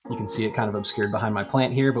You can see it kind of obscured behind my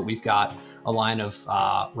plant here, but we've got a line of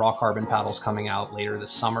raw carbon paddles coming out later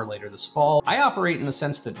this summer, later this fall. I operate in the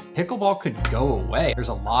sense that pickleball could go away. There's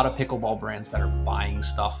a lot of pickleball brands that are buying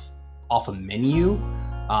stuff off a menu,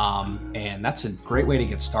 and that's a great way to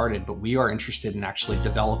get started, but we are interested in actually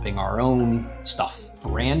developing our own stuff.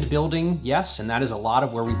 Brand building, yes, and that is a lot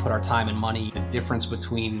of where we put our time and money. The difference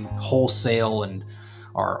between wholesale and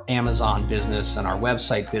our Amazon business and our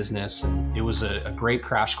website business. And it was a great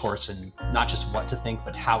crash course in not just what to think,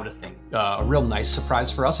 but how to think. A real nice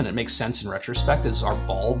surprise for us, and it makes sense in retrospect, is our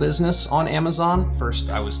ball business on Amazon. First,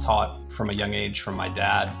 I was taught from a young age from my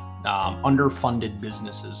dad, underfunded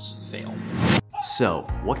businesses fail. So,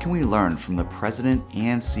 what can we learn from the president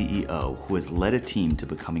and CEO who has led a team to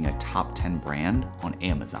becoming a top 10 brand on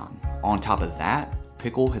Amazon? On top of that,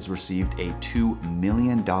 Pickle has received a $2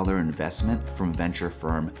 million investment from venture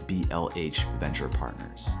firm BLH Venture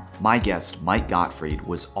Partners. My guest, Mike Gottfried,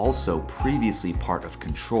 was also previously part of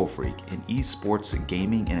Control Freak, an esports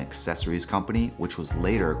gaming and accessories company, which was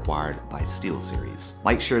later acquired by SteelSeries.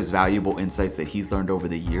 Mike shares valuable insights that he's learned over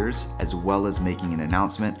the years, as well as making an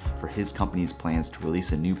announcement for his company's plans to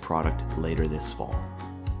release a new product later this fall.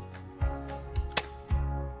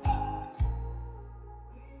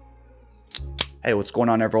 Hey, what's going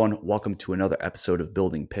on, everyone? Welcome to another episode of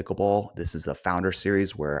Building Pickleball. This is a founder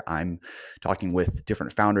series where I'm talking with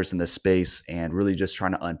different founders in this space and really just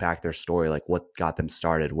trying to unpack their story, like what got them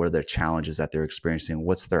started, what are the challenges that they're experiencing,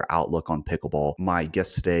 what's their outlook on pickleball. My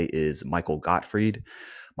guest today is Michael Gottfried.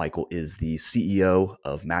 Michael is the CEO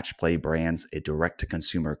of Match Play Brands, a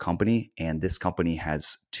direct-to-consumer company, and this company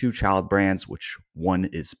has two child brands, which one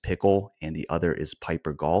is Pickle and the other is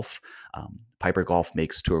Piper Golf. Piper Golf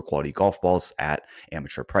makes tour quality golf balls at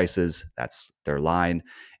amateur prices. That's their line.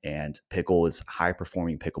 And Pickle is high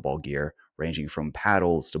performing pickleball gear, ranging from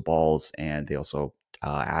paddles to balls. And they also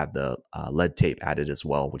have the lead tape added as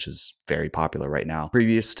well, which is very popular right now.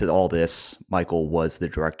 Previous to all this, Michael was the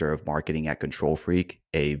director of marketing at Control Freak,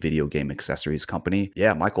 a video game accessories company.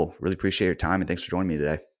 Yeah, Michael, really appreciate your time and thanks for joining me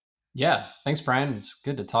today. Yeah, thanks, Brian. It's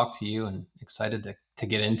good to talk to you and excited to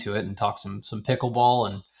get into it and talk some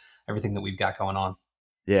pickleball and everything that we've got going on.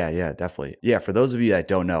 Yeah, definitely. Yeah, for those of you that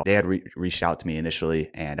don't know, they had reached out to me initially,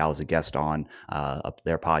 and I was a guest on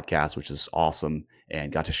their podcast, which is awesome,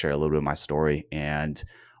 and got to share a little bit of my story, and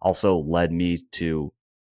also led me to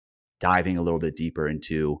diving a little bit deeper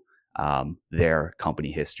into their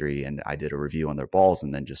company history. And I did a review on their balls,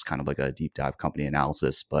 and then just kind of like a deep dive company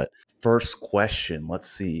analysis. But first question, let's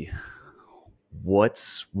see.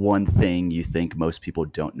 What's one thing you think most people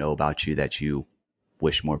don't know about you that you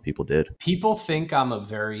wish more people did? People think I'm a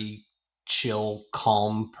very chill,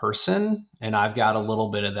 calm person, and I've got a little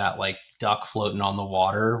bit of that like duck floating on the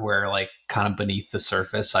water where like kind of beneath the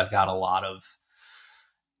surface, I've got a lot of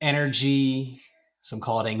energy, some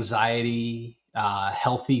call it anxiety,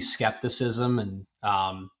 healthy skepticism, and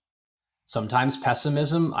sometimes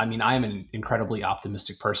pessimism. I mean, I am an incredibly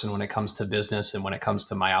optimistic person when it comes to business and when it comes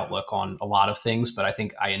to my outlook on a lot of things, but I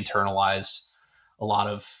think I internalize a lot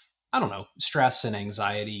of, I don't know, stress and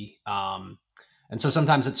anxiety. And so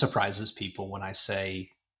sometimes it surprises people when I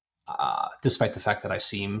say, despite the fact that I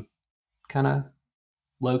seem kind of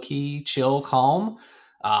low key, chill, calm,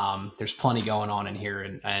 there's plenty going on in here.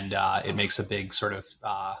 And it makes a big sort of,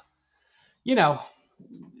 you know,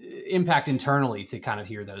 impact internally to kind of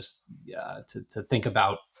hear those, to think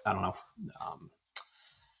about, I don't know,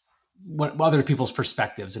 what other people's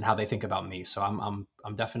perspectives and how they think about me. So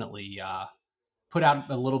I'm definitely put out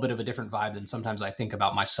a little bit of a different vibe than sometimes I think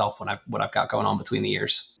about myself when what I've got going on between the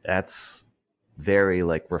years. That's very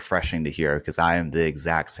like refreshing to hear, because I am the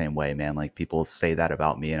exact same way, man. Like people say that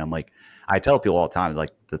about me, and I'm like, I tell people all the time,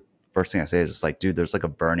 like the first thing I say is just like, dude, there's like a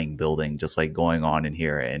burning building just like going on in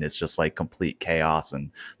here, and it's just like complete chaos,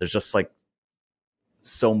 and there's just like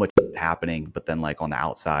so much happening. But then like on the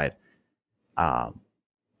outside,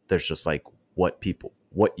 there's just like what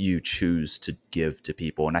you choose to give to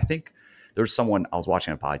people. And I think there's someone, I was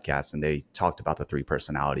watching a podcast and they talked about the three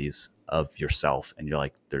personalities of yourself, and you're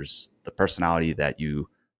like, there's the personality that you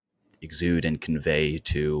exude and convey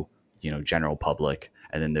to, general public,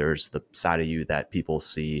 and then there's the side of you that people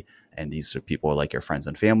see, and these are people like your friends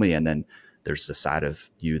and family, and then there's the side of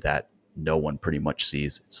you that no one pretty much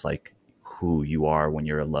sees. It's like who you are when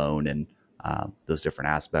you're alone, and those different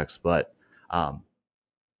aspects. But where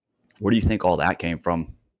do you think all that came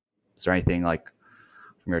from? Is there anything like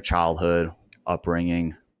from your childhood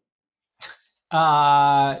upbringing?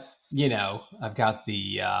 I've got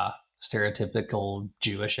the stereotypical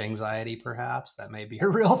Jewish anxiety, perhaps. That may be a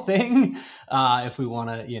real thing if we want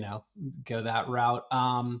to, go that route.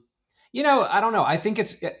 I don't know. I think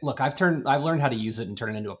look, I've learned how to use it and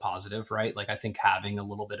turn it into a positive, right? Like I think having a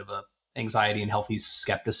little bit of a anxiety and healthy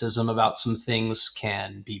skepticism about some things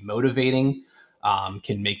can be motivating,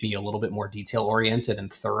 can make me a little bit more detail oriented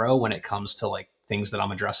and thorough when it comes to like things that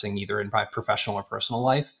I'm addressing either in my professional or personal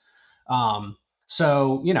life. Um,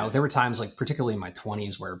 so, there were times like particularly in my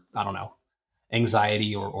 20s where I don't know,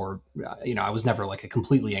 anxiety or I was never like a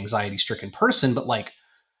completely anxiety stricken person, but like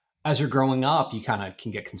as you're growing up, you kind of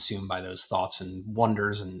can get consumed by those thoughts and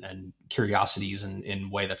wonders and curiosities in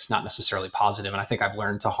a way that's not necessarily positive. And I think I've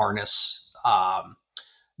learned to harness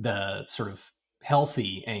the sort of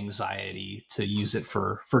healthy anxiety to use it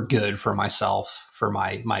for good for myself, for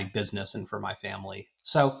my business, and for my family.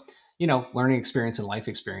 So, learning experience and life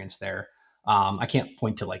experience there. I can't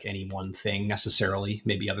point to like any one thing necessarily,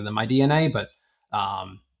 maybe other than my DNA, but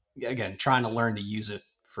um, again, trying to learn to use it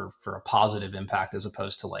for a positive impact as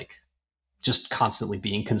opposed to like just constantly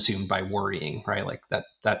being consumed by worrying, right? Like that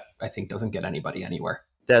I think doesn't get anybody anywhere.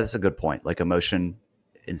 That's a good point. Like emotion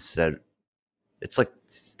instead, it's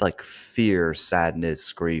like fear,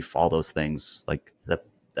 sadness, grief, all those things. Like the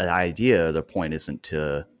idea, the point isn't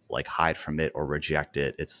to like hide from it or reject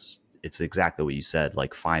it. It's exactly what you said.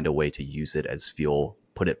 Like find a way to use it as fuel,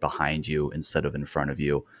 put it behind you instead of in front of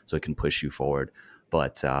you, so it can push you forward.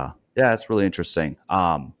 But yeah, it's really interesting.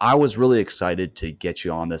 I was really excited to get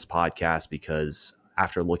you on this podcast because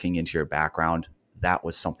after looking into your background, that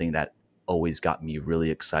was something that always got me really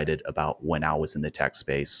excited about when I was in the tech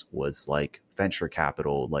space was like venture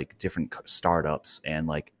capital, like different startups, and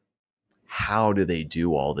like how do they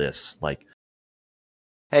do all this? Like,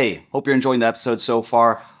 hey, hope you're enjoying the episode so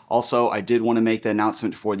far. Also, I did want to make the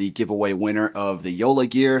announcement for the giveaway winner of the Yola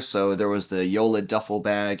gear. So there was the Yola duffel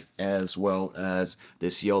bag as well as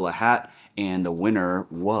this Yola hat, and the winner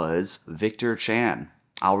was Victor Chan.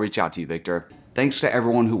 I'll reach out to you, Victor. Thanks to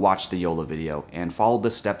everyone who watched the Yola video and followed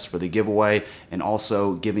the steps for the giveaway and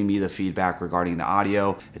also giving me the feedback regarding the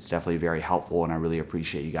audio. It's definitely very helpful and I really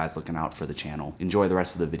appreciate you guys looking out for the channel. Enjoy the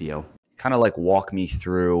rest of the video. Kind of like walk me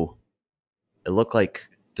through, it looked like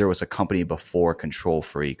there was a company before Control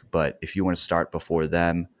Freak, but if you want to start before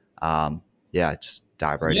them, yeah, just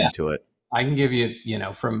dive right Yeah, into it. I can give you,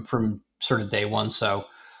 from sort of day one. So,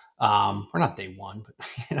 or not day one,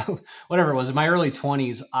 but whatever it was in my early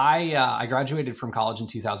 20s. I graduated from college in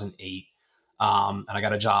 2008, and I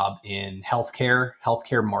got a job in healthcare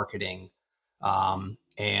marketing.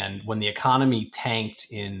 And when the economy tanked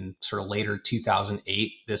in sort of later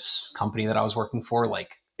 2008, this company that I was working for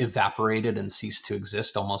like evaporated and ceased to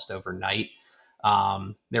exist almost overnight.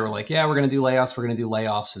 They were like, "Yeah, we're going to do layoffs. We're going to do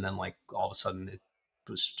layoffs," and then like all of a sudden it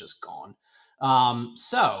was just gone.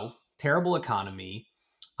 So terrible economy.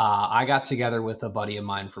 I got together with a buddy of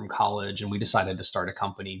mine from college, and we decided to start a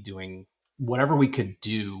company doing whatever we could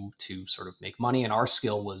do to sort of make money. And our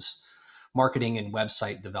skill was marketing and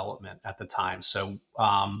website development at the time. So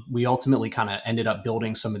we ultimately kind of ended up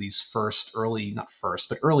building some of these not first,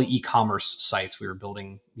 but early e-commerce sites. We were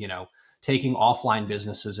building, taking offline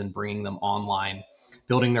businesses and bringing them online,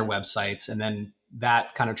 building their websites, and then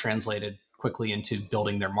that kind of translated quickly into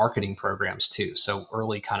building their marketing programs too. So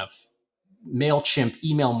early kind of MailChimp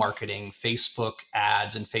email marketing, Facebook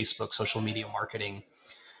ads, and Facebook social media marketing.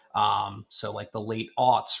 So like the late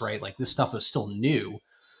aughts, right? Like this stuff was still new,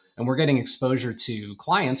 and we're getting exposure to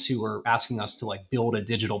clients who are asking us to like build a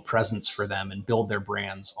digital presence for them and build their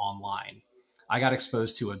brands online. I got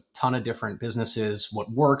exposed to a ton of different businesses,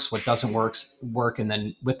 what works, what doesn't work, and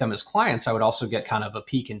then with them as clients, I would also get kind of a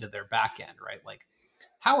peek into their back end, right? Like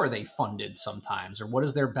how are they funded sometimes, or what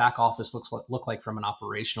does their back office look like from an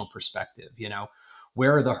operational perspective?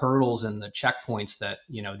 Where are the hurdles and the checkpoints that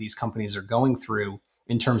these companies are going through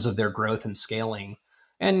in terms of their growth and scaling?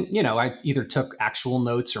 And I either took actual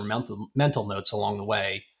notes or mental notes along the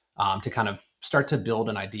way, to kind of start to build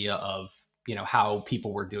an idea of how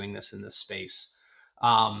people were doing this in this space.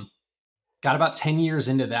 um, got about 10 years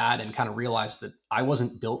into that and kind of realized that I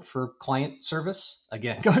wasn't built for client service.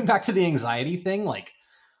 Again, going back to the anxiety thing, like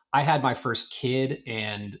I had my first kid,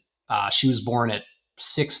 and she was born at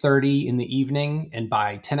 6:30 in the evening, and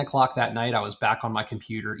by 10 o'clock that night, I was back on my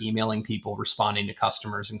computer emailing people, responding to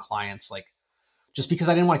customers and clients, like just because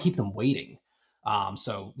I didn't want to keep them waiting.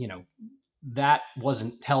 So that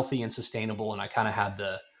wasn't healthy and sustainable, and I kind of had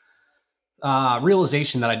the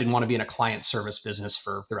realization that I didn't want to be in a client service business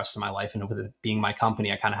for the rest of my life. And with it being my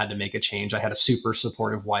company, I kind of had to make a change. I had a super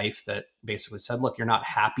supportive wife that basically said, "Look, you're not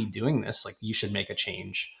happy doing this. Like, you should make a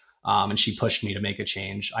change." And she pushed me to make a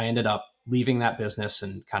change. I ended up leaving that business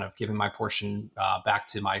and kind of giving my portion back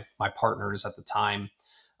to my partners at the time.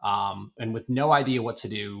 And with no idea what to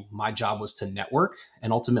do, my job was to network.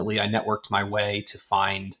 And ultimately, I networked my way to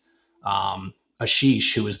find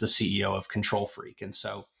Ashish, who was the CEO of Control Freak. And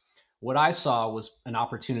so what I saw was an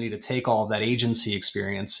opportunity to take all of that agency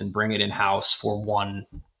experience and bring it in house for one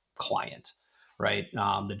client, right?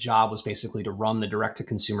 The job was basically to run the direct to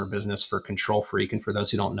consumer business for Control Freak. And for those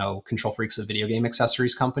who don't know, Control Freak's a video game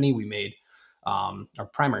accessories company. We made our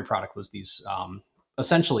primary product was these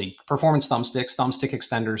essentially performance thumbstick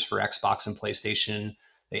extenders for Xbox and PlayStation.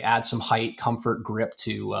 They add some height, comfort, grip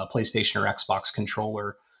to PlayStation or Xbox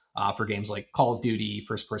controller for games like Call of Duty,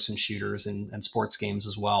 first person shooters, and sports games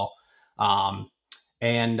as well. Um,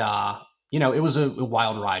 and it was a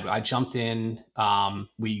wild ride. I jumped in.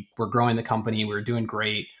 We were growing the company. We were doing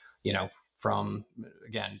great. From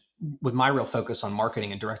again with my real focus on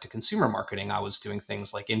marketing and direct to consumer marketing, I was doing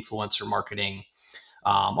things like influencer marketing,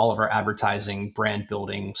 all of our advertising, brand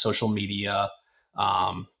building, social media,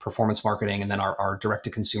 performance marketing, and then our direct to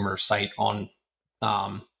consumer site on,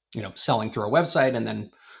 selling through our website, and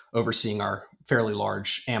then overseeing our fairly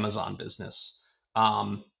large Amazon business.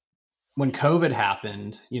 Um, when COVID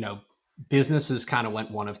happened, businesses kind of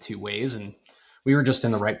went one of two ways, and we were just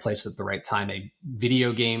in the right place at the right time. A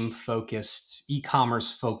video game focused,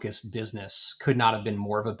 e-commerce focused business could not have been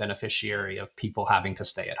more of a beneficiary of people having to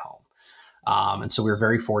stay at home. And so we were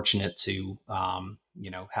very fortunate to,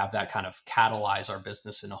 have that kind of catalyze our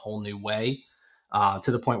business in a whole new way,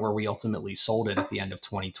 to the point where we ultimately sold it at the end of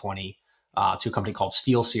 2020 to a company called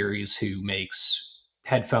SteelSeries, who makes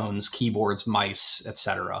headphones, keyboards, mice,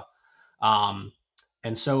 etc. Um,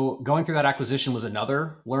 and so going through that acquisition was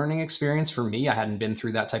another learning experience for me. I hadn't been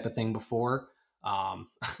through that type of thing before.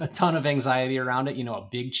 A ton of anxiety around it, a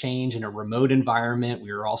big change in a remote environment.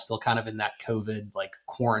 We were all still kind of in that COVID like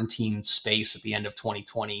quarantine space at the end of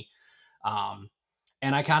 2020. Um,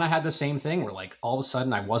 and I kind of had the same thing where like all of a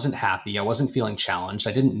sudden I wasn't happy. I wasn't feeling challenged.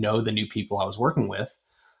 I didn't know the new people I was working with.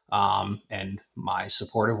 And my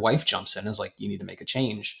supportive wife jumps in and is like, you need to make a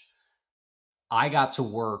change. I got to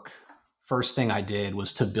work. First thing I did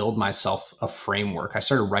was to build myself a framework. I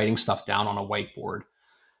started writing stuff down on a whiteboard.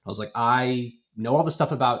 I was like, I know all this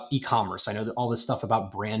stuff about e-commerce. I know all this stuff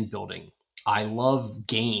about brand building. I love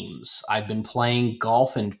games. I've been playing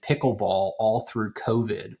golf and pickleball all through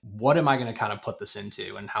COVID. What am I going to kind of put this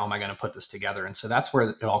into, and how am I going to put this together? And so that's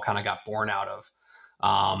where it all kind of got born out of.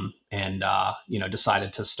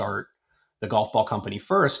 Decided to start the golf ball company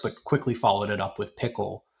first, but quickly followed it up with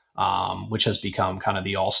Pickle, which has become kind of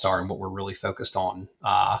the all-star and what we're really focused on,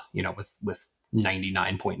 with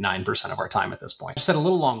 99.9% of our time at this point. I said a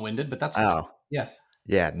little long-winded, but that's Oh, yeah.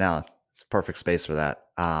 yeah, no, it's perfect space for that.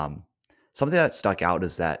 Something that stuck out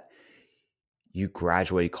is that you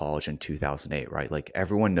graduated college in 2008, right? Like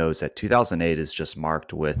everyone knows that 2008 is just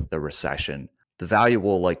marked with the recession. The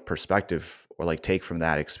valuable like perspective or like take from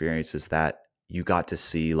that experience is that you got to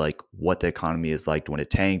see like what the economy is like when it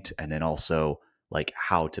tanked, and then also like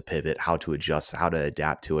how to pivot, how to adjust, how to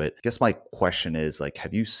adapt to it. I guess my question is like, are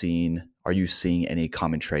you seeing any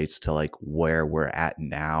common traits to like where we're at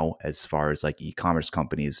now as far as like e-commerce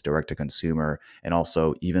companies, direct to consumer, and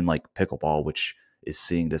also even like pickleball, which is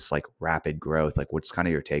seeing this like rapid growth? Like what's kind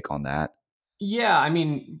of your take on that? Yeah, I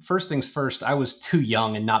mean, first things first, I was too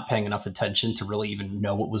young and not paying enough attention to really even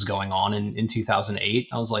know what was going on in 2008.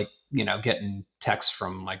 I was like, getting texts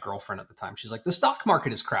from my girlfriend at the time. She's like, the stock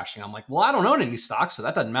market is crashing. I'm like, well, I don't own any stocks, so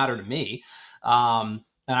that doesn't matter to me. And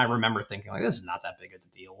I remember thinking, like, this is not that big of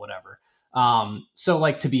a deal, whatever. So,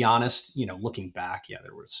 like, to be honest, looking back, yeah,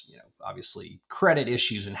 there was, obviously credit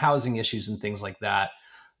issues and housing issues and things like that.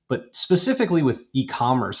 But specifically with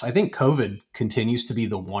e-commerce, I think COVID continues to be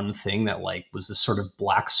the one thing that like was this sort of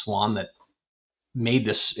black swan that made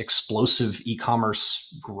this explosive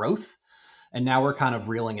e-commerce growth. And now we're kind of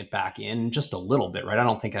reeling it back in just a little bit, right? I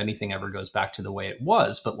don't think anything ever goes back to the way it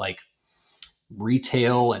was, but like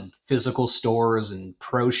retail and physical stores and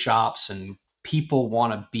pro shops, and people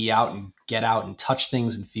want to be out and get out and touch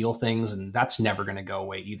things and feel things, and that's never going to go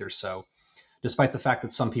away either. So despite the fact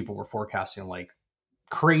that some people were forecasting like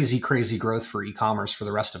crazy growth for e-commerce for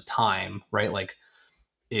the rest of time, right? Like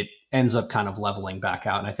it ends up kind of leveling back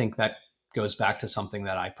out. And I think that goes back to something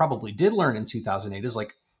that I probably did learn in 2008 is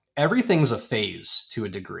like everything's a phase to a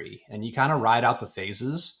degree, and you kind of ride out the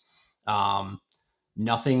phases.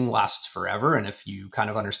 Nothing lasts forever. And if you kind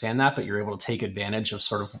of understand that, but you're able to take advantage of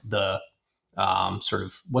sort of the sort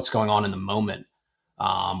of what's going on in the moment,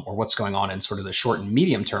 or what's going on in sort of the short and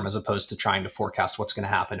medium term, as opposed to trying to forecast what's going to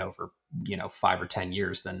happen over 5 or 10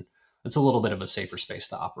 years, then it's a little bit of a safer space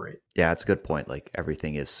to operate. Yeah, it's a good point. Like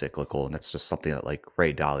everything is cyclical, and that's just something that like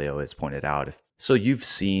Ray Dalio has pointed out. So you've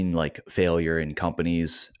seen like failure in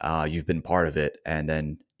companies, you've been part of it, and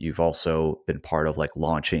then you've also been part of like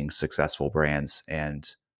launching successful brands. And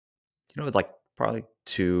like probably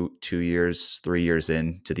 2 years, 3 years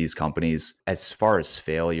into these companies, as far as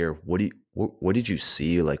failure, what did you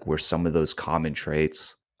see? Like, were some of those common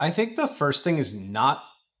traits? I think the first thing is not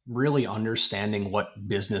really understanding what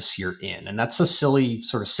business you're in. And that's a silly,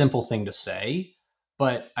 sort of simple thing to say.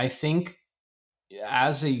 But I think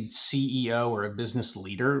as a CEO or a business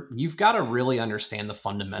leader, you've got to really understand the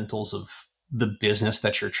fundamentals of the business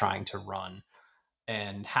that you're trying to run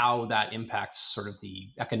and how that impacts sort of the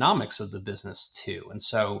economics of the business too. And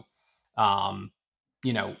so, um,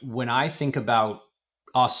 when I think about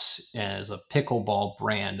us as a pickleball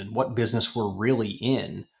brand and what business we're really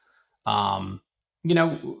in, um, you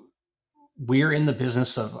know, we're in the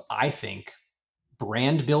business of, I think,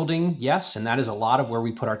 brand building, yes, and that is a lot of where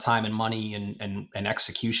we put our time and money and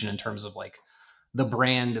execution in terms of like the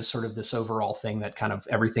brand is sort of this overall thing that kind of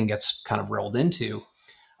everything gets kind of rolled into.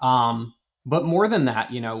 Um, but more than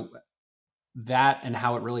that, that and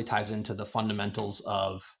how it really ties into the fundamentals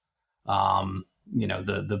of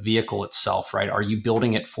the vehicle itself, right? Are you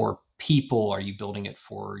building it for people? Are you building it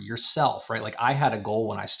for yourself, right? Like I had a goal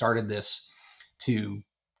when I started this to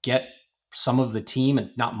get some of the team and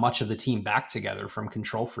not much of the team back together from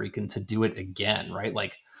Control Freak and to do it again, right?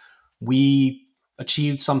 Like we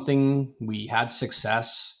achieved something, we had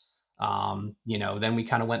success. Then we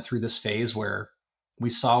kind of went through this phase where we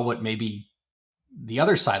saw what maybe the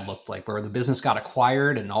other side looked like, where the business got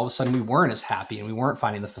acquired and all of a sudden we weren't as happy and we weren't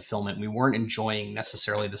finding the fulfillment. We weren't enjoying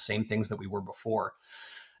necessarily the same things that we were before.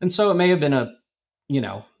 And so it may have been a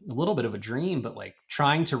little bit of a dream, but like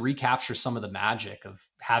trying to recapture some of the magic of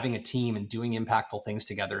having a team and doing impactful things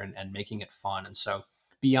together and making it fun. And so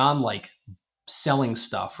beyond like selling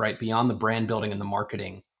stuff, right? Beyond the brand building and the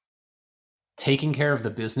marketing, taking care of the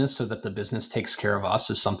business so that the business takes care of us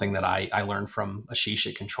is something that I learned from Ashish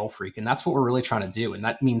at Control Freak. And that's what we're really trying to do. And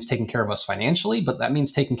that means taking care of us financially, but that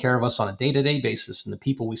means taking care of us on a day to day basis and the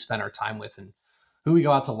people we spend our time with and who we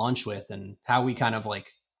go out to lunch with and how we kind of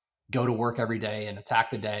like go to work every day and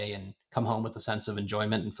attack the day and come home with a sense of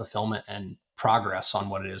enjoyment and fulfillment and progress on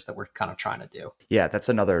what it is that we're kind of trying to do. Yeah, that's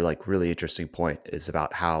another like really interesting point is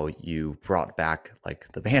about how you brought back like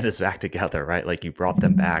the band is back together, right? Like you brought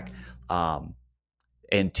them back. Um,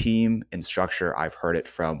 and team and structure, I've heard it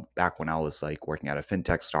from back when I was like working at a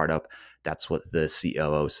fintech startup. That's what the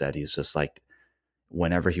COO said. He's just like,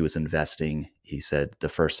 whenever he was investing, he said the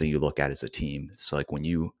first thing you look at is a team. So like when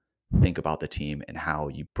you think about the team and how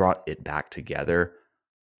you brought it back together,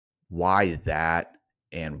 why that,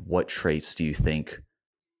 and what traits do you think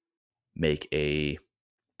make a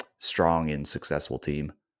strong and successful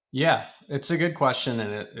team? Yeah, it's a good question.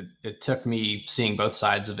 And it took me seeing both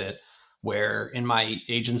sides of it. Where in my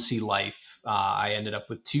agency life, I ended up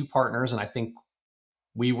with two partners, and I think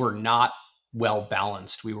we were not well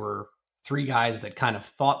balanced. We were three guys that kind of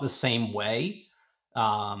thought the same way.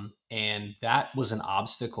 And that was an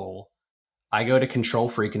obstacle. I go to Control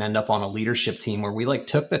Freak and end up on a leadership team where we like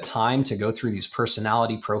took the time to go through these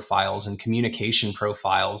personality profiles and communication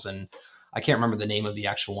profiles. And I can't remember the name of the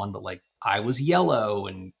actual one, but like I was yellow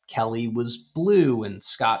and Kelly was blue and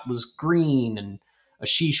Scott was green and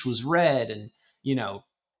Ashish was red. And, you know,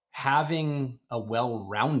 having a well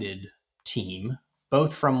rounded team,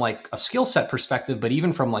 both from like a skill set perspective, but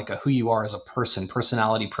even from like a who you are as a person,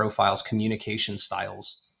 personality profiles, communication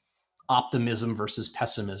styles, optimism versus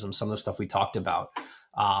pessimism, some of the stuff we talked about.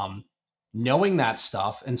 Um, Knowing that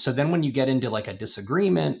stuff. And so then when you get into like a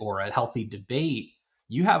disagreement or a healthy debate,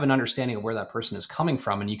 you have an understanding of where that person is coming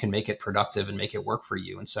from and you can make it productive and make it work for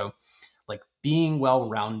you. And so, like, being well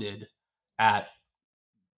rounded at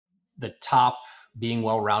the top, being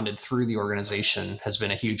well rounded through the organization has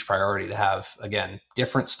been a huge priority to have, again,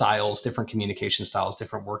 different styles, different communication styles,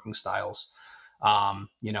 different working styles.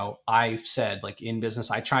 I said, like, in business,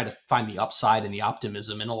 I try to find the upside and the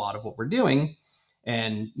optimism in a lot of what we're doing.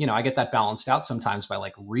 And, I get that balanced out sometimes by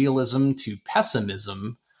like realism to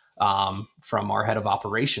pessimism, from our head of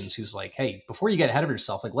operations, who's like, hey, before you get ahead of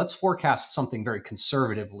yourself, like, let's forecast something very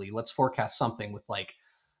conservatively. Let's forecast something with like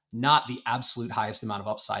not the absolute highest amount of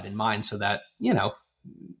upside in mind so that,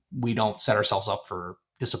 we don't set ourselves up for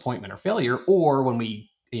disappointment or failure. Or when we,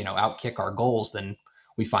 outkick our goals, then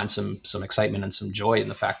we find some excitement and some joy in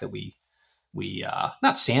the fact that we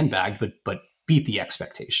not sandbagged, but beat the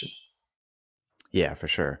expectation. Yeah, for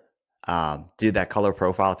sure. Dude, that color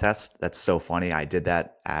profile test, that's so funny. I did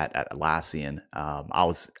that at Atlassian. I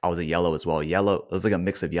was a yellow as well. Yellow, it was like a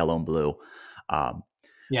mix of yellow and blue. Um,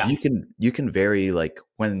 Yeah. you can vary like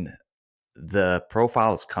when the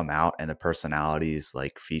profiles come out and the personalities,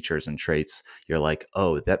 like features and traits, you're like,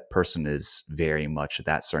 oh, that person is very much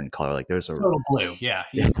that certain color. Like there's a Total blue. Yeah.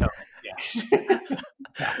 He's a total. Yeah. Yeah.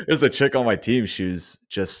 there's a chick on my team. She was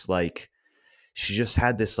just like, she just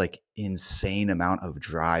had this like insane amount of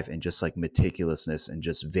drive and just like meticulousness and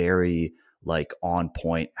just very like on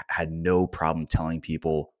point, had no problem telling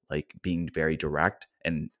people, like being very direct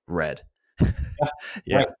and red. Yeah. Right.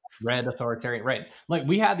 Yeah. Red authoritarian. Right. Like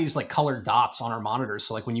we had these like colored dots on our monitors.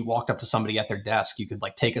 So like when you walked up to somebody at their desk, you could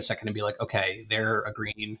like take a second and be like, okay, they're a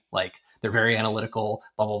green, like they're very analytical,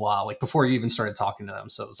 blah, blah, blah. Like before you even started talking to them.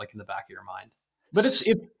 So it was like in the back of your mind. But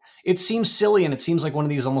it seems silly and it seems like one of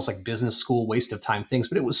these almost like business school waste of time things,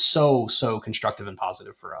 but it was so constructive and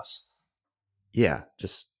positive for us. Yeah,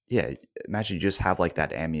 just yeah. Imagine you just have like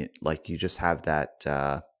that like you just have that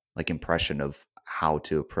like impression of how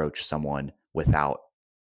to approach someone without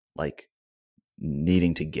like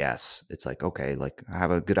needing to guess. It's like, okay, like I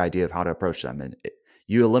have a good idea of how to approach them, and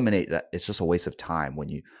you eliminate that. It's just a waste of time when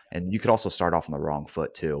you, and you could also start off on the wrong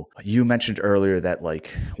foot too. You mentioned earlier that like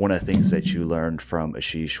one of the things that you learned from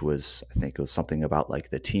Ashish was, I think it was something about like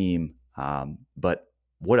the team. But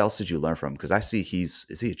what else did you learn from him? Because I see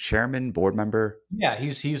is he a chairman, board member? Yeah,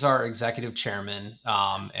 he's our executive chairman,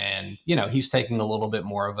 and he's taking a little bit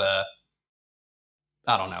more of a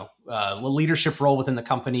I don't know leadership role within the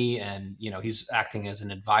company, and he's acting as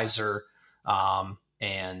an advisor,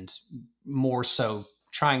 and more so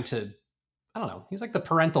trying to I don't know. He's like the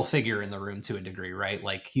parental figure in the room to a degree, right?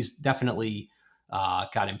 Like he's definitely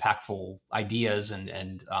got impactful ideas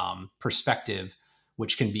and perspective,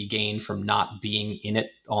 which can be gained from not being in it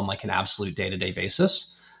on like an absolute day to day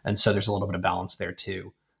basis. And so there's a little bit of balance there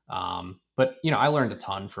too. But I learned a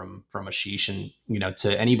ton from Ashish, and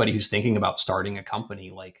to anybody who's thinking about starting a company,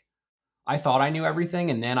 like I thought I knew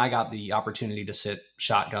everything, and then I got the opportunity to sit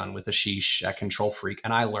shotgun with Ashish at Control Freak,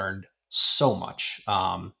 and I learned so much.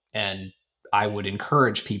 And I would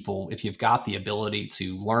encourage people, if you've got the ability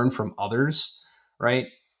to learn from others, right?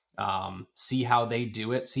 See how they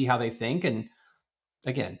do it, see how they think, and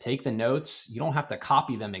again, take the notes. You don't have to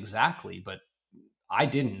copy them exactly, but I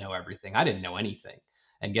didn't know everything. I didn't know anything.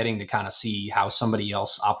 And getting to kind of see how somebody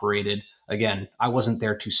else operated. Again, I wasn't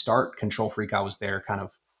there to start Control Freak. I was there kind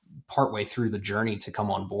of partway through the journey to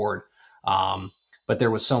come on board. But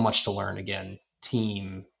there was so much to learn. Again,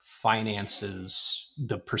 team, finances,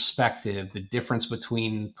 the perspective, the difference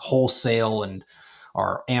between wholesale and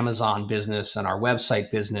our Amazon business and our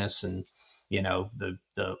website business, and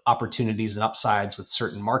the opportunities and upsides with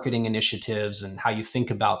certain marketing initiatives and how you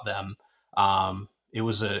think about them. It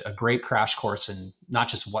was a great crash course in not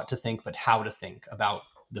just what to think, but how to think about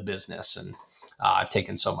the business. And I've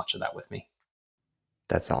taken so much of that with me.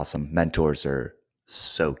 That's awesome. Mentors are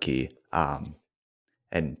so key.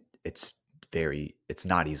 And it's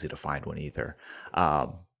not easy to find one either.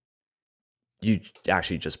 Um, you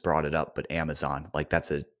actually just brought it up, but Amazon, like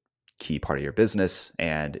that's a key part of your business.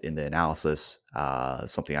 And in the analysis,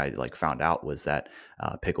 something I like found out was that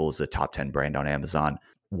Pickle is a top 10 brand on Amazon.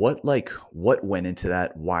 What went into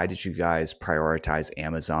that? Why did you guys prioritize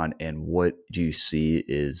Amazon? And what do you see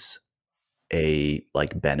is a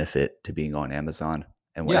like benefit to being on Amazon,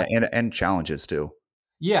 and Yeah. and challenges too?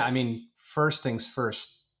 Yeah. I mean, first things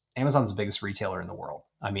first, Amazon's the biggest retailer in the world.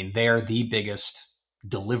 I mean, they're the biggest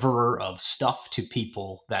deliverer of stuff to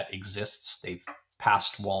people that exists. They've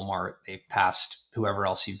passed Walmart, they've passed whoever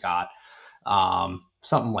else you've got.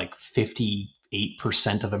 Something like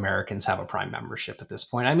 58% of Americans have a Prime membership at this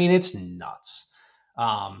point. I mean, it's nuts.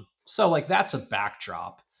 So, like, that's a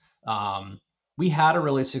backdrop. Um, we had a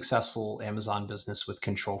really successful Amazon business with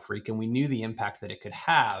Control Freak, and we knew the impact that it could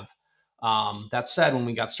have. That said, when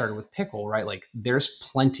we got started with Pickle, right, like there's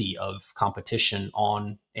plenty of competition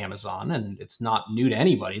on Amazon, and it's not new to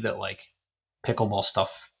anybody that like pickleball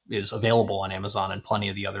stuff is available on Amazon, and plenty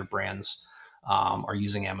of the other brands are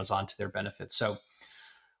using Amazon to their benefit. So,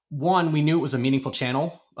 one, we knew it was a meaningful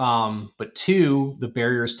channel, but two, the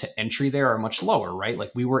barriers to entry there are much lower, right?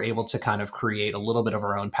 Like we were able to kind of create a little bit of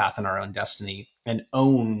our own path and our own destiny and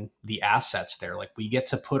own the assets there. Like we get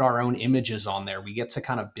to put our own images on there. We get to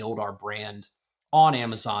kind of build our brand on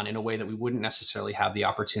Amazon in a way that we wouldn't necessarily have the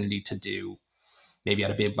opportunity to do maybe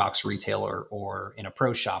at a big box retailer or in a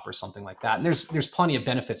pro shop or something like that. And there's plenty of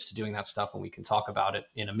benefits to doing that stuff, and we can talk about it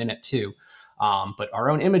in a minute too. But our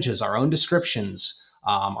own images, our own descriptions,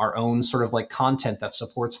 our own sort of like content that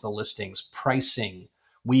supports the listings, pricing,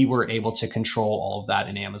 we were able to control all of that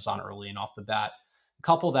in Amazon early and off the bat.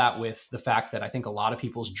 Couple that with the fact that I think a lot of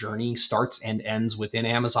people's journey starts and ends within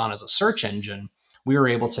Amazon as a search engine. We were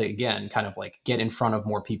able to, again, kind of like get in front of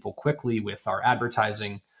more people quickly with our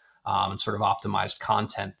advertising, and sort of optimized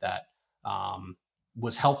content that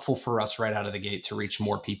was helpful for us right out of the gate to reach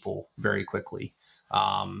more people very quickly.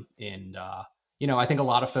 And I think a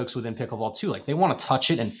lot of folks within pickleball too, like they want to touch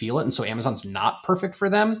it and feel it. And so Amazon's not perfect for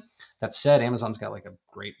them. That said, Amazon's got like a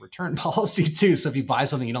great return policy too. So if you buy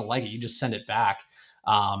something you don't like it, you just send it back.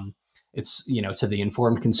 It's, to the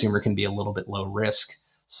informed consumer can be a little bit low risk.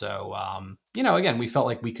 So, again, we felt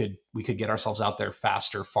like we could get ourselves out there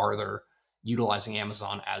faster, farther, utilizing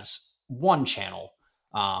Amazon as one channel.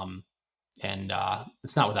 And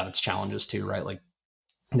it's not without its challenges too, right? Like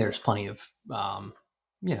there's plenty of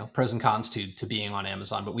pros and cons to being on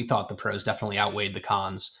Amazon, but we thought the pros definitely outweighed the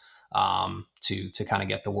cons, to kind of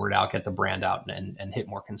get the word out, get the brand out, and hit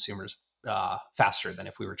more consumers faster than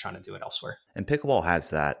if we were trying to do it elsewhere. And pickleball has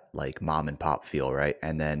that like mom and pop feel, right?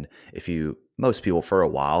 And then most people for a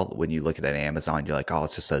while, when you look at an Amazon, you're like, oh,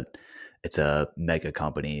 it's a mega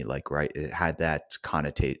company, like, right? It had that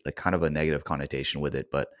connotate, like kind of a negative connotation with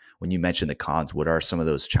it. But when you mention the cons, what are some of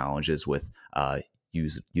those challenges with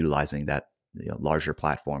utilizing that larger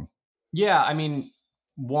platform? Yeah, I mean,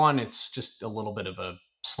 one, it's just a little bit of a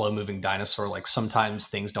slow moving dinosaur. Like sometimes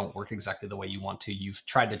things don't work exactly the way you want to. You've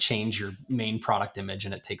tried to change your main product image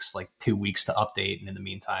and it takes like 2 weeks to update. And in the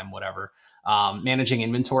meantime, whatever. Managing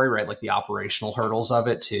inventory, right? Like the operational hurdles of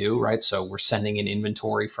it too, right? So we're sending in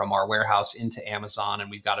inventory from our warehouse into Amazon,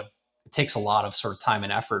 and it takes a lot of sort of time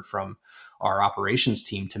and effort from our operations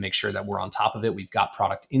team to make sure that we're on top of it. We've got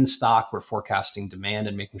product in stock, we're forecasting demand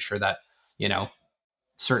and making sure that, you know,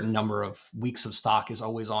 certain number of weeks of stock is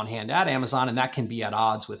always on hand at Amazon. And that can be at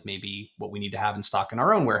odds with maybe what we need to have in stock in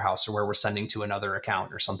our own warehouse or where we're sending to another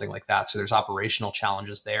account or something like that. So there's operational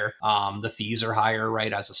challenges there. The fees are higher,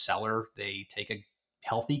 right? As a seller, they take a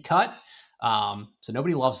healthy cut. So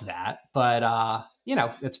nobody loves that, but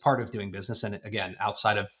it's part of doing business. And again,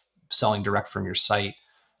 outside of selling direct from your site,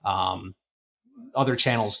 um, other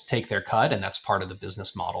channels take their cut, and that's part of the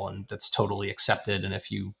business model, and that's totally accepted. And if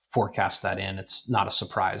you forecast that in, it's not a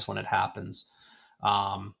surprise when it happens.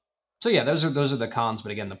 um, so yeah, those are the cons,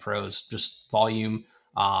 but again, the pros, just volume.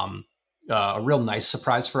 A real nice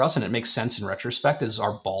surprise for us, and it makes sense in retrospect, is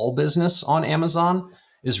our ball business on Amazon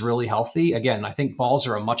is really healthy. Again, I think balls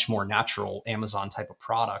are a much more natural Amazon type of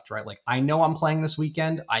product, right? Like I know I'm playing this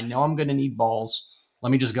weekend, I know I'm going to need balls,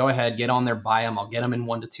 let me just go ahead, get on there, buy them, I'll get them in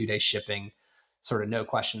 1 to 2 day shipping, sort of no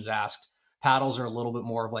questions asked. Paddles are a little bit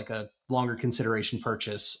more of like a longer consideration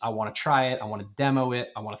purchase. I want to try it, I want to demo it,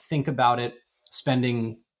 I want to think about it.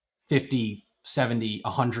 Spending 50, 70,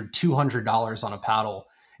 100, $200 on a paddle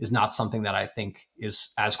is not something that I think is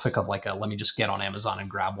as quick of like a let me just get on Amazon and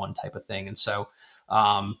grab one type of thing. And so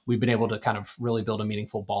we've been able to kind of really build a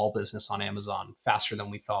meaningful ball business on Amazon faster than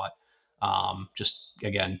we thought. Just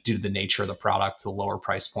again, due to the nature of the product, the lower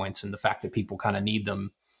price points, and the fact that people kind of need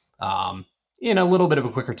them um, in a little bit of a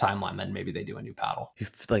quicker timeline than maybe they do a new paddle.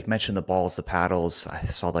 You've like mentioned the balls, the paddles. I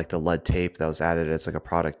saw like the lead tape that was added as like a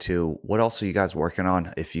product too. What else are you guys working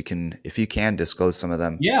on? If you can disclose some of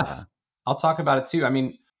them. Yeah, I'll talk about it too. I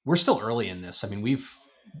mean, we're still early in this. I mean, we've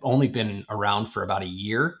only been around for about a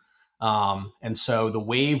year. And so the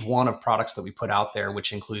wave one of products that we put out there,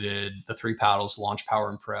 which included the 3 paddles, Launch Power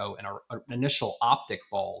and Pro, and our initial optic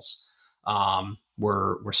balls,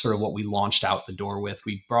 were sort of what we launched out the door with.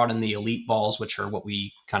 We brought in the elite balls, which are what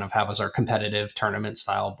we kind of have as our competitive tournament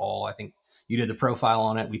style ball. I think you did the profile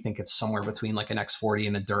on it. We think it's somewhere between like an X40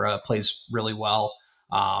 and a Dura. It plays really well,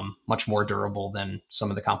 much more durable than some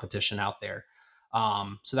of the competition out there.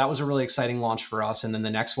 So that was a really exciting launch for us. And then the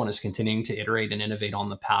next one is continuing to iterate and innovate on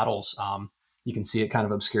the paddles. You can see it kind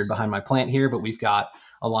of obscured behind my plant here, but we've got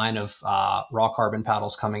a line of raw carbon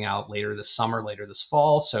paddles coming out later this summer, later this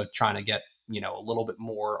fall. So trying to get, a little bit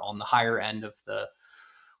more on the higher end of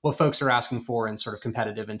what folks are asking for in sort of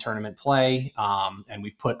competitive and tournament play. And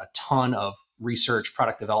we've put a ton of research,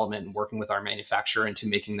 product development, and working with our manufacturer into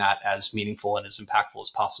making that as meaningful and as impactful as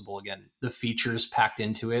possible. Again, the features packed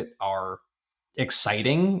into it are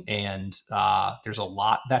exciting, and there's a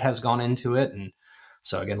lot that has gone into it. And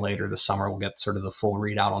so again, later this summer, we'll get sort of the full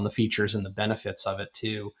readout on the features and the benefits of it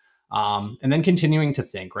too. And then continuing to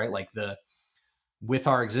think, right, like with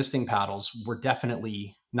our existing paddles, we're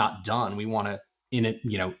definitely not done. We want to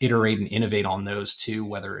iterate and innovate on those too,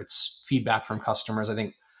 whether it's feedback from customers. I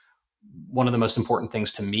think one of the most important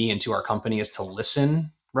things to me and to our company is to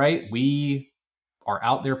listen, right? We are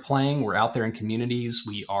out there playing, we're out there in communities,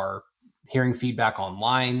 we are hearing feedback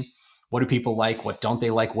online. What do people like? What don't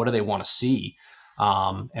they like? What do they want to see?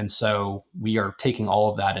 And so we are taking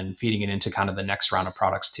all of that and feeding it into kind of the next round of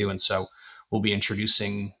products too. And so we'll be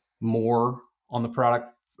introducing more on the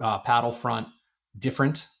product paddle front,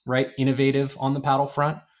 different, right? Innovative on the paddle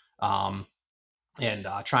front. and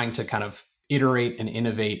trying to kind of iterate and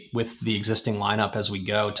innovate with the existing lineup as we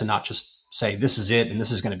go to not just say this is it and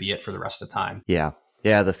this is going to be it for the rest of the time. Yeah.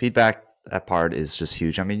 Yeah. The feedback, that part is just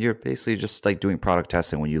huge. I mean, you're basically just like doing product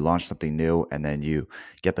testing when you launch something new and then you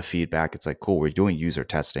get the feedback. It's like, cool, we're doing user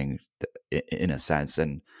testing in a sense.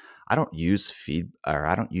 And I don't use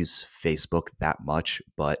Facebook that much,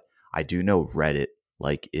 but I do know Reddit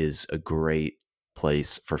like is a great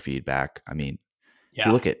place for feedback. I mean, if you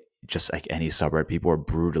Yeah. look at just like any subreddit, people are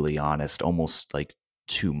brutally honest, almost like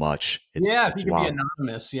too much. Yeah, if you It's can be wild.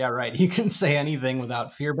 anonymous, yeah, right. You can say anything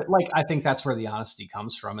without fear. But like I think that's where the honesty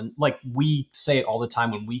comes from. And like we say it all the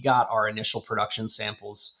time when we got our initial production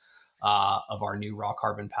samples of our new raw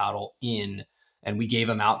carbon paddle in and we gave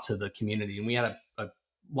them out to the community and we had a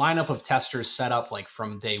lineup of testers set up like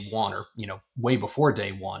from day one or way before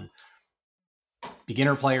day one,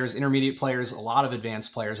 beginner players, intermediate players, a lot of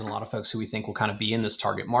advanced players, and a lot of folks who we think will kind of be in this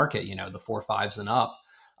target market, the 4 5s and up.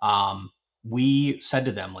 We said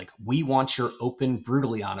to them, like, we want your open,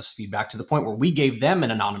 brutally honest feedback to the point where we gave them an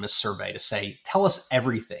anonymous survey to say, tell us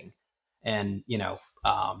everything. And,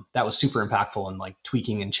 that was super impactful in like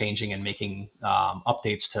tweaking and changing and making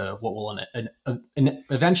updates to what will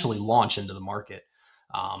eventually launch into the market.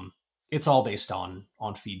 Um, it's all based on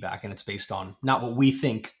feedback and it's based on not what we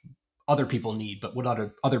think other people need, but what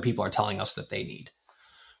other people are telling us that they need.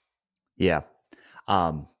 Yeah.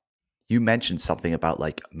 Um, you mentioned something about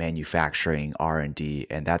like manufacturing R&D,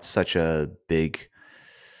 and that's such a big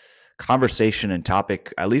conversation and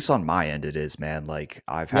topic. At least on my end, it is, man. Like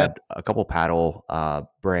I've Yeah. had a couple paddle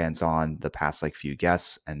brands on the past like few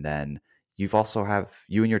guests, and then you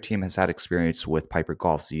and your team has had experience with Piper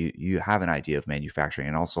Golf, so you have an idea of manufacturing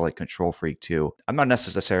and also like Control Freak too. I'm not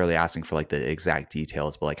necessarily asking for like the exact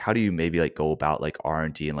details, but like how do you maybe like go about like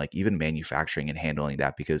R&D and like even manufacturing and handling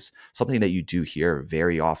that? Because something that you do hear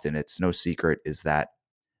very often, it's no secret, is that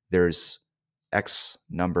there's X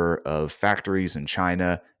number of factories in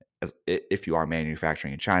China, if you are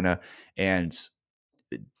manufacturing in China, and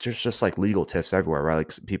there's just like legal tiffs everywhere, right?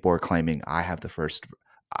 Like people are claiming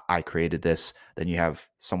I created this. Then you have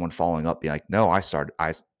someone following up being like, no, I'm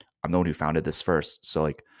the one who founded this first. So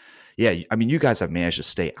like, yeah, I mean, you guys have managed to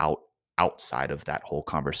stay outside of that whole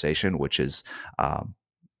conversation, which is um,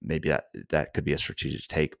 maybe that could be a strategic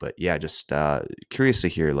take. But yeah, just curious to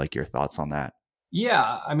hear like your thoughts on that.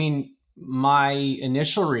 Yeah. I mean, my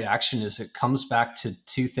initial reaction is it comes back to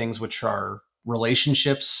two things, which are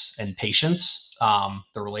relationships and patience.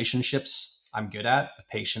 The relationships I'm good at, the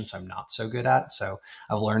patience I'm not so good at. So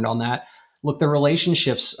I've learned on that. Look, the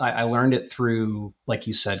relationships, I learned it through, like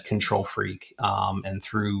you said, Control Freak, and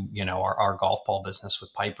through, our golf ball business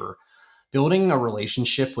with Piper. Building a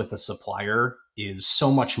relationship with a supplier is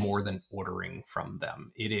so much more than ordering from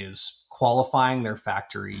them. It is qualifying their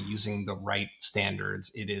factory using the right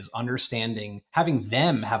standards. It is understanding, having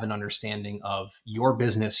them have an understanding of your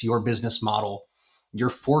business model, your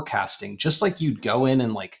forecasting, just like you'd go in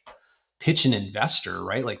and like pitch an investor,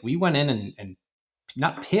 right? Like we went in and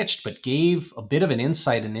not pitched, but gave a bit of an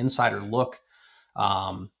insider look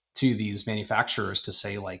to these manufacturers to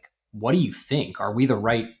say, like, what do you think? Are we the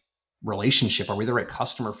right relationship? Are we the right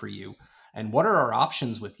customer for you? And what are our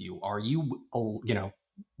options with you? Are you,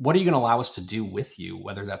 what are you going to allow us to do with you?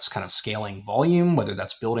 Whether that's kind of scaling volume, whether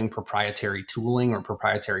that's building proprietary tooling or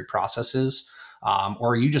proprietary processes,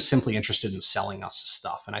 or are you just simply interested in selling us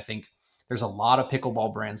stuff? And I think there's a lot of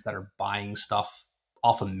pickleball brands that are buying stuff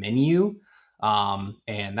off a menu,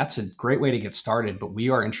 and that's a great way to get started. But we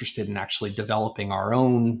are interested in actually developing our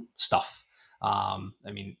own stuff. I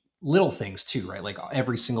mean, little things too, right? Like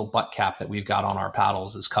every single butt cap that we've got on our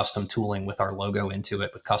paddles is custom tooling with our logo into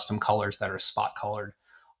it, with custom colors that are spot colored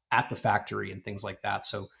at the factory and things like that.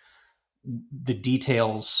 So the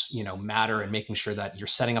details, matter, and making sure that you're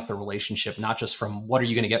setting up the relationship not just from what are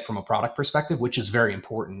you going to get from a product perspective, which is very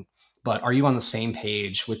important, but are you on the same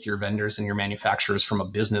page with your vendors and your manufacturers from a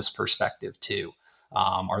business perspective too?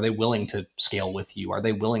 Are they willing to scale with you? Are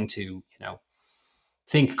they willing to,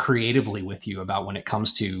 think creatively with you about when it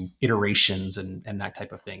comes to iterations and that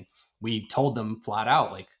type of thing? We told them flat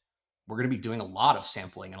out, like, we're going to be doing a lot of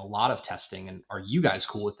sampling and a lot of testing. And are you guys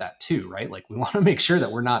cool with that too? Right? Like, we want to make sure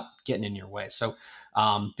that we're not getting in your way. So,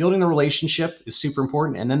 building the relationship is super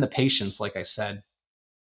important. And then the patience, like I said,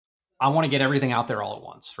 I want to get everything out there all at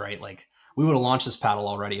once, right? Like we would have launched this paddle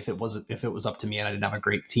already if it was up to me and I didn't have a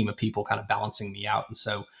great team of people kind of balancing me out. And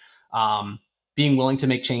so, being willing to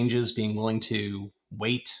make changes, being willing to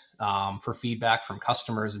wait for feedback from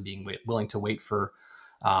customers, and being willing to wait for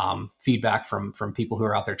feedback from people who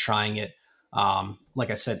are out there trying it.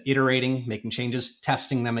 Like I said, iterating, making changes,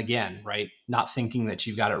 testing them again, right? Not thinking that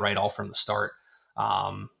you've got it right all from the start.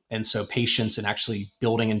 And so patience and actually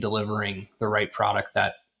building and delivering the right product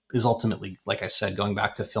that is ultimately, like I said, going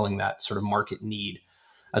back to filling that sort of market need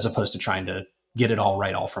as opposed to trying to get it all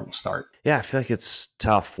right all from the start. Yeah, I feel like it's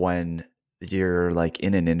tough when you're like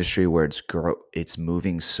in an industry where it's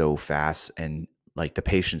moving so fast, and like the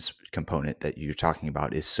patience component that you're talking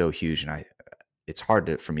about is so huge. And it's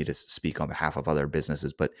hard for me to speak on behalf of other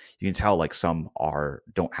businesses, but you can tell like some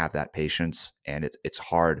don't have that patience, and it's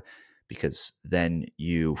hard because then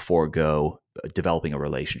you forego developing a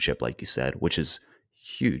relationship, like you said, which is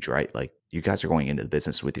huge, right? Like you guys are going into the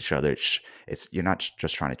business with each other. It's you're not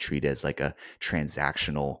just trying to treat it as like a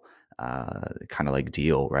transactional kind of like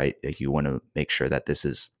deal, right? Like you want to make sure that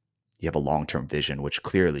you have a long term vision, which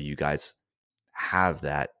clearly you guys have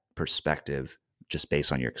that perspective just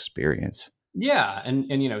based on your experience. Yeah, and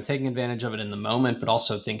taking advantage of it in the moment, but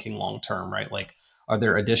also thinking long term, right? Like, are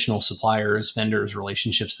there additional suppliers, vendors,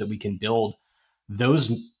 relationships that we can build?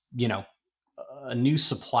 Those, you know, a new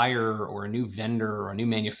supplier or a new vendor or a new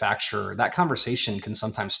manufacturer, that conversation can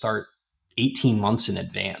sometimes start 18 months in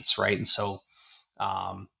advance, right? And so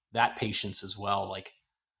that patience as well, like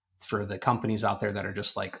for the companies out there that are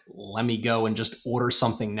just like, let me go and just order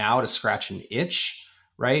something now to scratch an itch,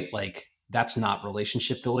 right? Like that's not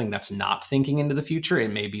relationship building. That's not thinking into the future.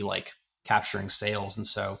 It may be like capturing sales. And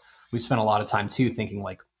so we've spent a lot of time too thinking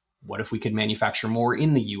like, what if we could manufacture more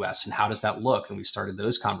in the US and how does that look? And we started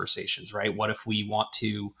those conversations, right? What if we want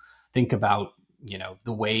to think about,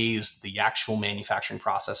 the ways, the actual manufacturing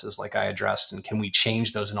processes like I addressed, and can we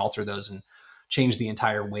change those and alter those and change the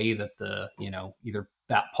entire way that the either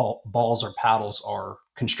balls or paddles are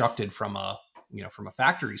constructed from a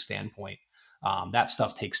factory standpoint. That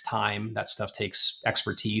stuff takes time. That stuff takes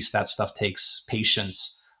expertise. That stuff takes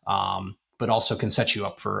patience. But also can set you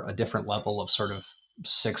up for a different level of sort of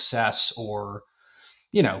success or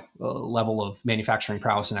a level of manufacturing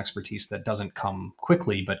prowess and expertise that doesn't come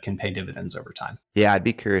quickly but can pay dividends over time. Yeah, I'd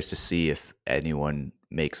be curious to see if anyone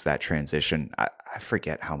makes that transition. I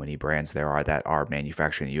forget how many brands there are that are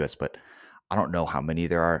manufactured in the US, but I don't know how many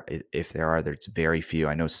there are. If there are, there's very few.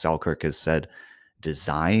 I know Selkirk has said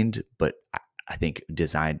designed, but I think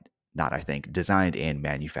designed, not I think, designed and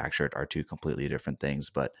manufactured are two completely different things.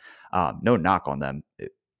 But no knock on them.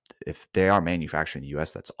 If they are manufactured in the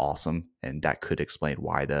US, that's awesome. And that could explain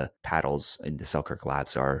why the paddles in the Selkirk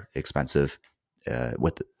labs are expensive,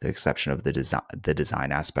 with the exception of the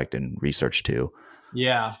design aspect and research too.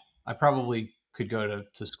 Yeah, I probably could go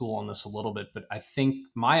to school on this a little bit, but I think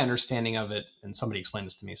my understanding of it, and somebody explained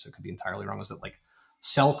this to me, so it could be entirely wrong, is that like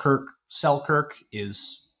Selkirk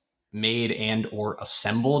is made and or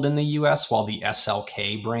assembled in the US while the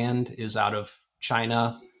SLK brand is out of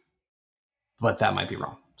China, but that might be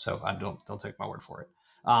wrong. So I don't take my word for it.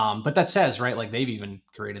 But that says, right, like they've even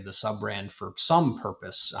created the sub brand for some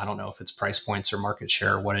purpose. I don't know if it's price points or market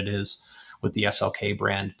share or what it is with the SLK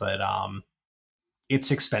brand, but it's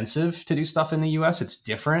expensive to do stuff in the US. It's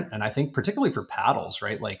different. And I think particularly for paddles,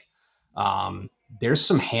 right? Like there's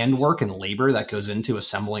some handwork and labor that goes into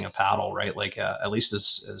assembling a paddle, right? Like at least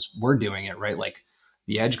as we're doing it, right? Like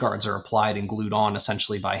the edge guards are applied and glued on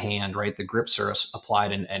essentially by hand, right? The grips are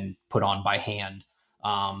applied and put on by hand.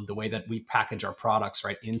 The way that we package our products,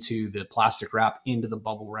 right, into the plastic wrap, into the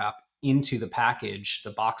bubble wrap, into the package,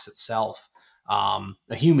 the box itself.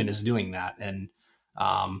 A human is doing that. And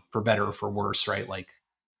for better or for worse, right? Like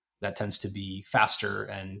that tends to be faster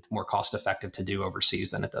and more cost effective to do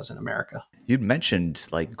overseas than it does in America. You'd mentioned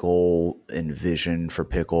like goal and vision for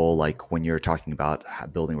Pickle, like when you're talking about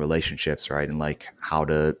building relationships, right? And like how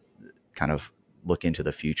to kind of look into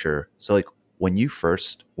the future. So like when you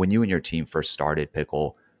and your team first started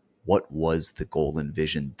Pickle, what was the goal and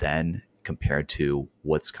vision then compared to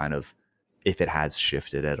what's kind of, if it has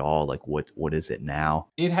shifted at all, like what is it now?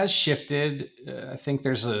 It has shifted. I think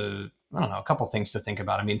there's I don't know, a couple things to think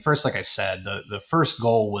about. I mean, first, like I said, the first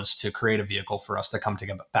goal was to create a vehicle for us to come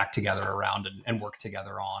together, back together around and work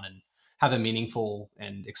together on and have a meaningful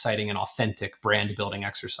and exciting and authentic brand building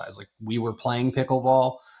exercise. Like we were playing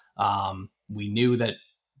pickleball. We knew that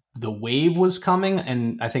the wave was coming,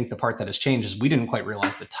 and I think the part that has changed is we didn't quite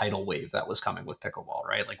realize the tidal wave that was coming with pickleball,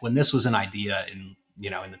 right? Like when this was an idea in the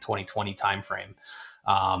 2020 timeframe,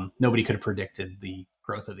 nobody could have predicted the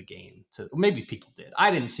growth of the game. To maybe people did.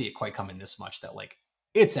 I didn't see it quite coming this much. That like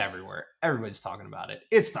it's everywhere. Everybody's talking about it.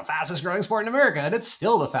 It's the fastest growing sport in America, and it's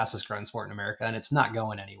still the fastest growing sport in America, and it's not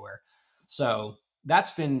going anywhere. So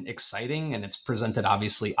that's been exciting, and it's presented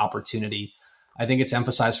obviously opportunity. I think it's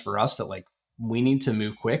emphasized for us that like we need to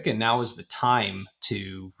move quick, and now is the time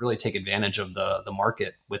to really take advantage of the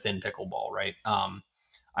market within pickleball, right?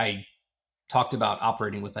 I talked about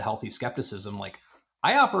operating with a healthy skepticism. Like,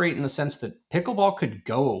 I operate in the sense that pickleball could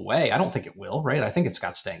go away. I don't think it will, right? I think it's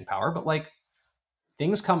got staying power, but like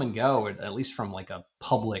things come and go, at least from like a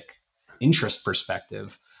public interest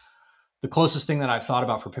perspective. The closest thing that I've thought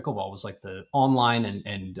about for pickleball was like the online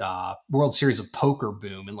and World Series of Poker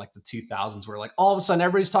boom in like the 2000s, where like all of a sudden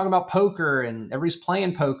everybody's talking about poker and everybody's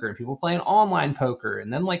playing poker and people playing online poker,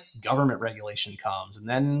 and then like government regulation comes, and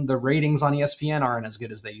then the ratings on ESPN aren't as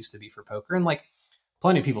good as they used to be for poker, and like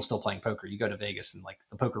plenty of people still playing poker. You go to Vegas and like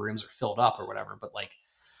the poker rooms are filled up or whatever, but like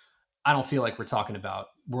I don't feel like we're talking about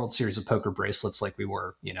World Series of Poker bracelets like we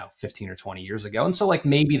were, 15 or 20 years ago. And so, like,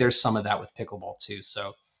 maybe there's some of that with pickleball too.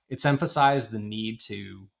 So it's emphasized the need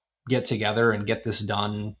to get together and get this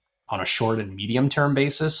done on a short and medium term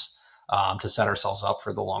basis, to set ourselves up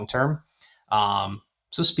for the long term.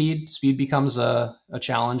 So speed becomes a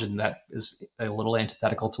challenge, and that is a little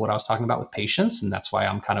antithetical to what I was talking about with patience. And that's why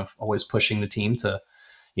I'm kind of always pushing the team to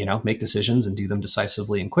make decisions and do them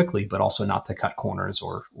decisively and quickly, but also not to cut corners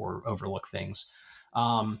or overlook things.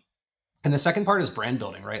 Um, and the second part is brand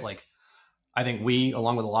building, right? Like, I think we,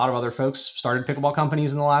 along with a lot of other folks, started pickleball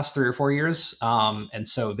companies in the last 3 or 4 years. And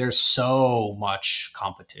so there's so much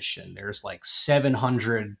competition. There's like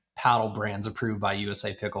 700 paddle brands approved by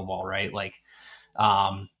USA Pickleball, right? Like,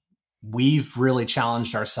 um, we've really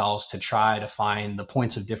challenged ourselves to try to find the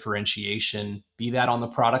points of differentiation, be that on the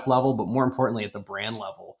product level, but more importantly at the brand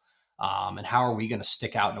level. And how are we going to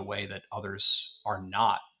stick out in a way that others are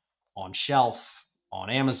not on shelf, on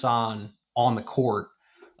Amazon, on the court?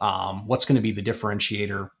 What's going to be the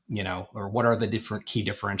differentiator, or what are the different key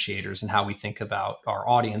differentiators and how we think about our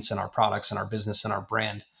audience and our products and our business and our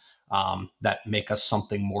brand, that make us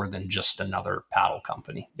something more than just another paddle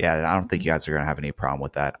company. Yeah, I don't think you guys are going to have any problem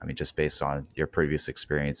with that. I mean, just based on your previous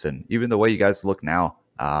experience and even the way you guys look now,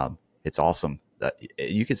 it's awesome. That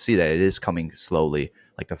you can see that it is coming slowly.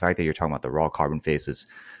 Like the fact that you're talking about the raw carbon faces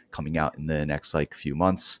coming out in the next like few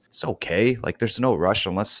months, it's okay. Like there's no rush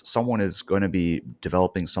unless someone is going to be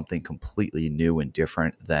developing something completely new and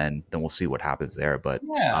different. Then we'll see what happens there. But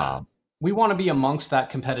Yeah. We want to be amongst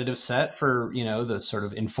that competitive set for, the sort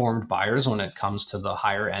of informed buyers when it comes to the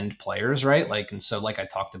higher end players, right? Like, and so, like I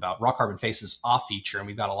talked about, Raw Carbon Face is off feature, and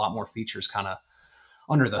we've got a lot more features kind of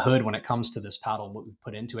under the hood when it comes to this paddle, what we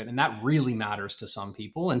put into it. And that really matters to some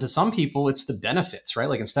people. And to some people, it's the benefits, right?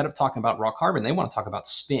 Like, instead of talking about raw carbon, they want to talk about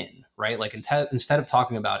spin, right? Like, instead of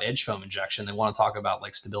talking about edge foam injection, they want to talk about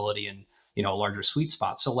like stability and, a larger sweet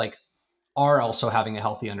spot. So, like, are also having a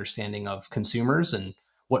healthy understanding of consumers and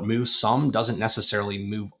what moves some doesn't necessarily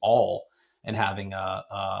move all, and having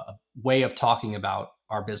a way of talking about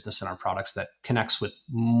our business and our products that connects with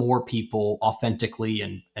more people authentically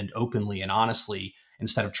and openly and honestly,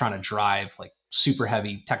 instead of trying to drive like super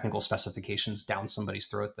heavy technical specifications down somebody's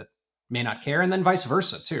throat that may not care. And then vice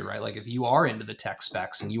versa too, right? Like, if you are into the tech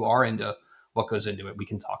specs and you are into what goes into it, we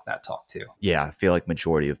can talk that talk too. yeah, I feel like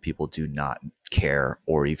majority of people do not care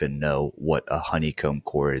or even know what a honeycomb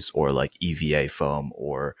core is or like EVA foam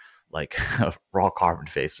or like a raw carbon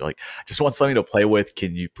face. So like, just want something to play with.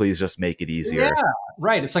 Can you please just make it Yeah, easier?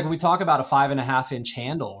 right. It's like when we talk about a 5.5 inch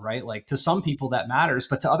handle, right? Like, to some people that matters,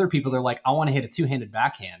 but to other people, they're like, I want to hit a two-handed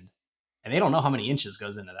backhand. And they don't know how many inches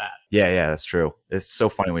goes into that. Yeah, yeah, that's true. It's so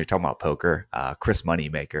funny when you're talking about poker. Chris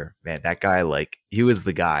Moneymaker, man, that guy, like, he was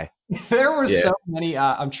the guy. There were Yeah. so many,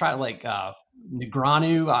 I'm trying like,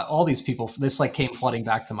 Negranu, all these people, this like came flooding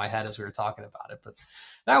back to my head as we were talking about it. But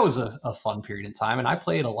that was a fun period in time. And I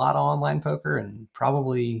played a lot of online poker and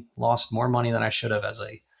probably lost more money than I should have as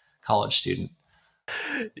a college student.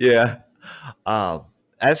 Yeah. Um,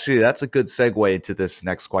 Actually, that's a good segue into this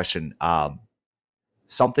next question.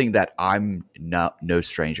 Something that I'm not no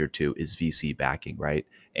stranger to is VC backing, right?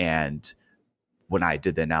 And when I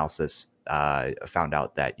did the analysis, I found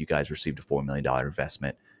out that you guys received a $4 million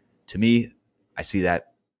investment. To me, I see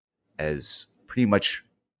that as pretty much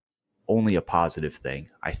only a positive thing.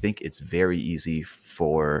 I think it's very easy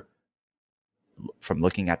for from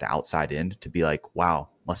looking at the outside in to be like, wow,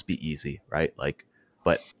 must be easy, right? Like,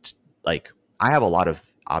 but like I have a lot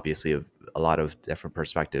of obviously of a lot of different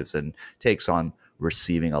perspectives and takes on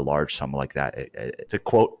receiving a large sum like that. To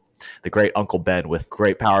quote the great Uncle Ben, with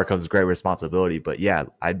great power comes great responsibility. But yeah,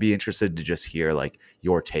 I'd be interested to just hear like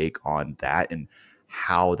your take on that and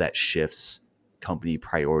how that shifts company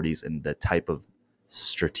priorities and the type of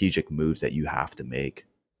strategic moves that you have to make.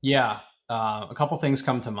 Yeah. A couple things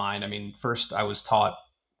come to mind. I mean, first, I was taught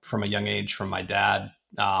from a young age from my dad,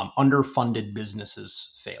 underfunded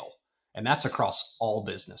businesses fail. And that's across all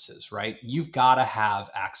businesses, right? You've got to have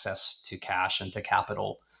access to cash and to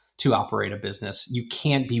capital to operate a business. You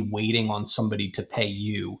can't be waiting on somebody to pay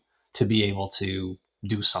you to be able to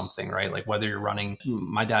do something, right? Like whether you're running,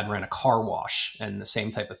 my dad ran a car wash and the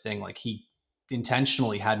same type of thing. Like he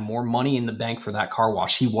intentionally had more money in the bank for that car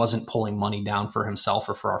wash. He wasn't pulling money down for himself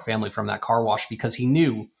or for our family from that car wash because he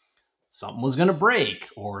knew something was going to break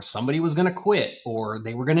or somebody was going to quit or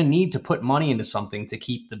they were going to need to put money into something to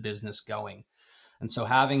keep the business going. And so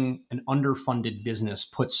having an underfunded business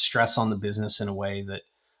puts stress on the business in a way that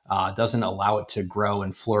doesn't allow it to grow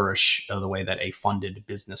and flourish the way that a funded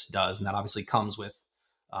business does. And that obviously comes with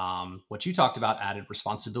what you talked about, added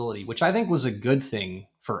responsibility, which I think was a good thing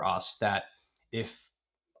for us. That if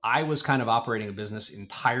I was kind of operating a business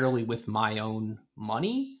entirely with my own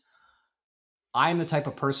money, I'm the type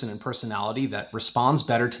of person and personality that responds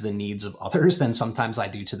better to the needs of others than sometimes I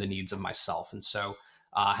do to the needs of myself. And so,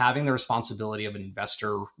 having the responsibility of an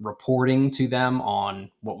investor, reporting to them on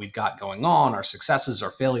what we've got going on, our successes,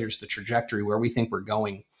 our failures, the trajectory, where we think we're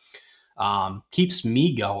going, keeps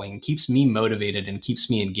me going, keeps me motivated, and keeps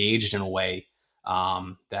me engaged in a way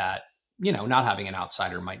that not having an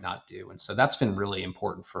outsider might not do. And so that's been really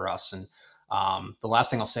important for us. And the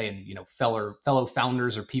last thing I'll say, and fellow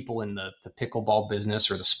founders or people in the pickleball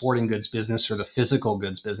business or the sporting goods business or the physical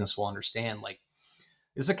goods business will understand, like,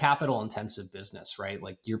 it's a capital intensive business, right?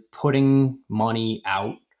 Like you're putting money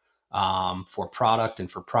out for product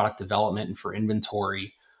and for product development and for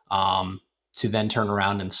inventory to then turn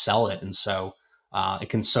around and sell it. And so it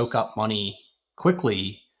can soak up money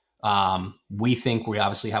quickly. We think we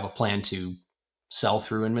obviously have a plan to sell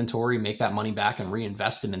through inventory, make that money back, and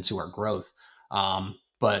reinvest it into our growth.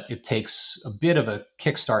 But it takes a bit of a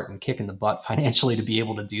kickstart and kick in the butt financially to be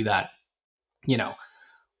able to do that. You know,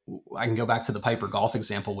 I can go back to the Piper Golf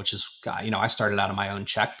example, which is, I started out of my own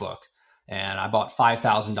checkbook and I bought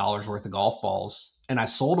 $5,000 worth of golf balls and I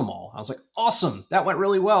sold them all. I was like, awesome. That went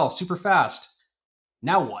really well, super fast.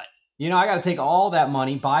 Now what? I got to take all that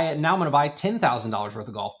money, buy it. And now I'm going to buy $10,000 worth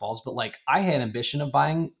of golf balls. But like I had ambition of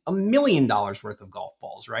buying $1 million worth of golf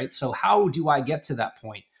balls, right? So how do I get to that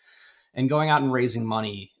point? And going out and raising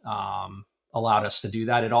money allowed us to do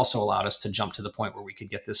that. It also allowed us to jump to the point where we could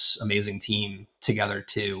get this amazing team together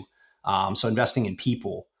too. So investing in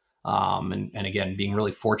people, and again, being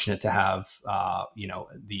really fortunate to have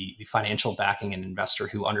the financial backing and investor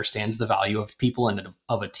who understands the value of people and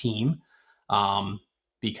of a team,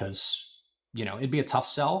 because it'd be a tough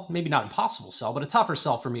sell, maybe not impossible sell, but a tougher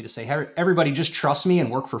sell for me to say, hey, everybody just trust me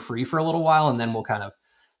and work for free for a little while, and then we'll kind of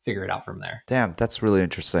figure it out from there. Damn, that's really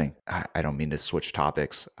interesting. I don't mean to switch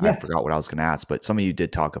topics. I Yeah. forgot what I was going to ask, but something you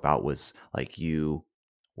did talk about was like you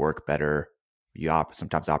work better,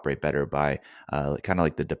 sometimes operate better by kind of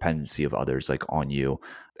like the dependency of others like on you.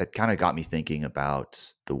 It kind of got me thinking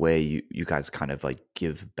about the way you guys kind of like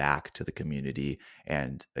give back to the community.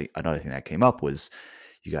 And another thing that came up was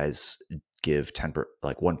you guys give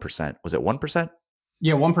 1%. Was it 1%?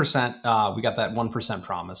 Yeah, 1%. We got that 1%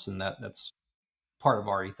 promise, and that's part of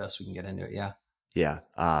our ethos. We can get into it. Yeah. Yeah,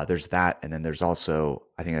 there's that, and then there's also,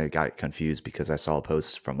 I think I got confused because I saw a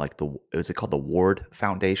post from like was it called the Ward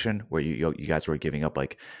Foundation, where you guys were giving up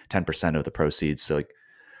like 10% of the proceeds, so like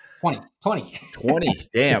 20. 20.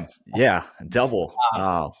 Damn, yeah, double.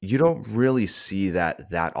 Uh, You don't really see that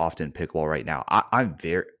often in pickleball right now. I'm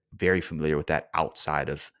very familiar with that outside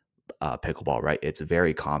of pickleball, right? It's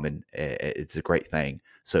very common. It's a great thing.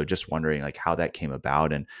 So just wondering like how that came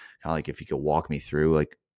about, and kind of like if you could walk me through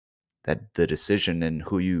like that the decision and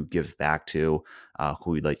who you give back to,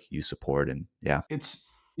 who you support, and yeah. it's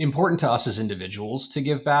important to us as individuals to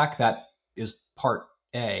give back. That is part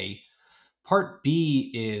A. Part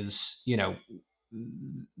B is,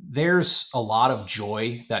 there's a lot of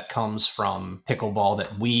joy that comes from pickleball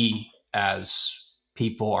that we as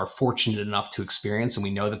people are fortunate enough to experience. And we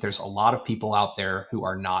know that there's a lot of people out there who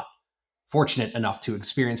are not fortunate enough to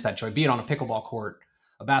experience that joy, be it on a pickleball court,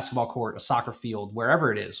 a basketball court, a soccer field,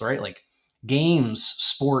 wherever it is, right? Like games,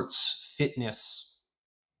 sports, fitness,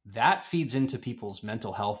 that feeds into people's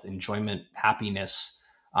mental health, enjoyment, happiness.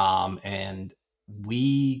 And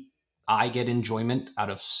I get enjoyment out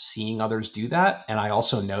of seeing others do that. And I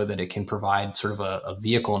also know that it can provide sort of a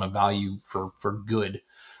vehicle and a value for good,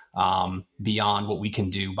 beyond what we can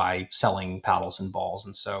do by selling paddles and balls.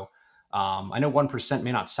 And so I know 1%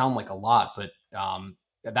 may not sound like a lot, but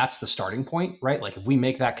that's the starting point, right? Like if we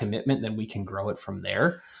make that commitment, then we can grow it from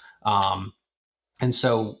there. Um, and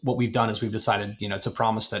so what we've done is we've decided, to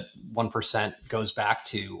promise that 1% goes back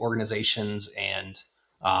to organizations and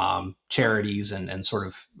charities and sort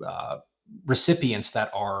of recipients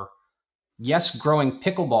that are yes, growing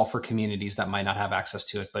pickleball for communities that might not have access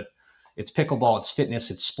to it, but it's pickleball, it's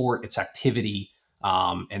fitness, it's sport, it's activity,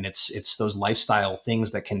 and it's those lifestyle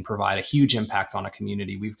things that can provide a huge impact on a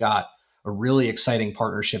community. We've got a really exciting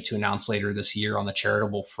partnership to announce later this year on the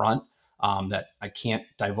charitable front, that I can't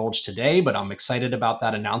divulge today, but I'm excited about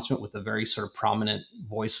that announcement with a very sort of prominent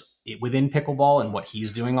voice within pickleball and what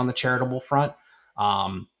he's doing on the charitable front.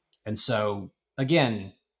 And so,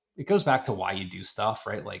 again, it goes back to why you do stuff,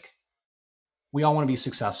 right? Like, we all want to be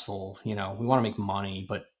successful, we want to make money,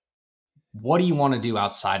 but what do you want to do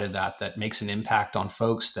outside of that that makes an impact on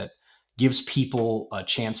folks, that gives people a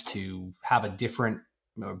chance to have a different,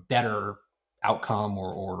 better outcome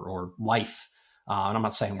or life? And I'm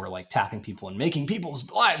not saying we're like tapping people and making people's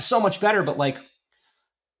lives so much better, but like,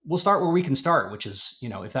 we'll start where we can start, which is,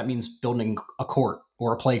 if that means building a court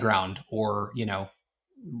or a playground or,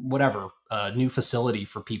 whatever, a new facility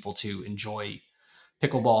for people to enjoy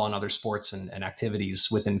pickleball and other sports and activities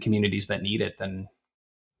within communities that need it, then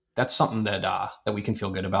that's something that we can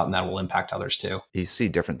feel good about, and that will impact others too. You see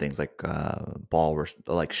different things like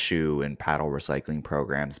like shoe and paddle recycling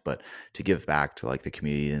programs, but to give back to like the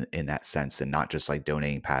community in that sense, and not just like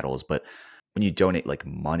donating paddles, but when you donate like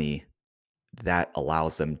money, that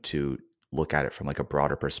allows them to look at it from like a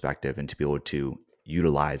broader perspective and to be able to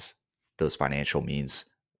utilize those financial means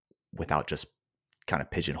without just kind of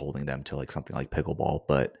pigeonholing them to like something like pickleball.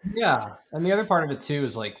 But Yeah, and the other part of it too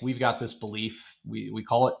is like, we've got this belief, we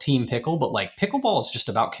call it team pickle, but like, pickleball is just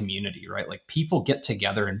about community, right? Like, people get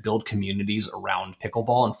together and build communities around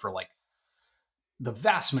pickleball, and for like the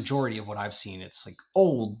vast majority of what I've seen, it's like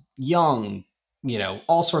old, young,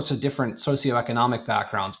 all sorts of different socioeconomic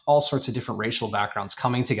backgrounds, all sorts of different racial backgrounds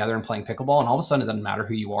coming together and playing pickleball. And all of a sudden, it doesn't matter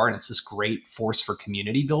who you are. And it's this great force for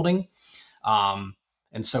community building.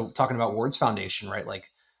 And so, talking about Ward's Foundation, right? Like,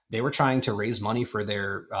 they were trying to raise money for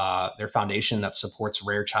their foundation that supports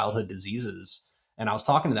rare childhood diseases. And I was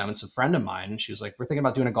talking to them. It's a friend of mine, and she was like, "We're thinking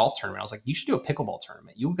about doing a golf tournament." I was like, "You should do a pickleball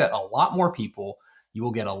tournament. You'll get a lot more people, you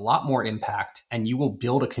will get a lot more impact, and you will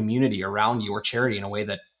build a community around your charity in a way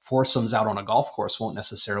that foursomes out on a golf course won't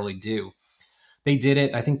necessarily do." They did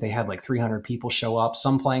it. I think they had like 300 people show up,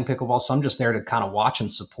 some playing pickleball, some just there to kind of watch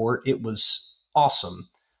and support. It was awesome.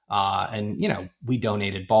 And, we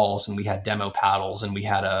donated balls, and we had demo paddles, and we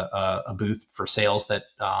had a booth for sales that,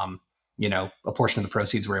 a portion of the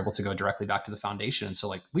proceeds were able to go directly back to the foundation. And so,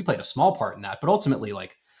 like, we played a small part in that, but ultimately,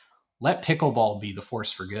 like, let pickleball be the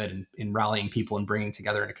force for good in rallying people and bringing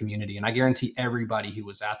together in a community. And I guarantee everybody who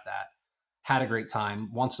was at that had a great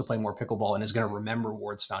time, wants to play more pickleball, and is going to remember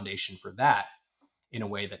Ward's Foundation for that in a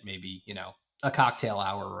way that maybe, a cocktail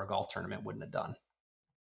hour or a golf tournament wouldn't have done.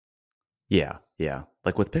 yeah, yeah.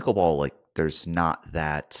 Like with pickleball, like there's not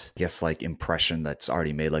that, I guess, like impression that's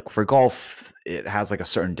already made. Like for golf, it has like a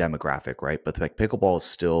certain demographic, right? But like pickleball is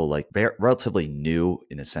still like relatively new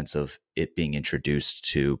in the sense of it being introduced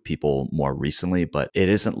to people more recently, but it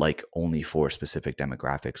isn't like only for specific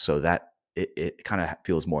demographics. So that it kind of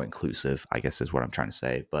feels more inclusive, I guess is what I'm trying to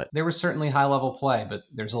say. But There was certainly high level play, but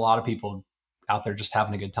there's a lot of people out there just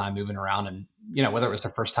having a good time moving around, and whether it was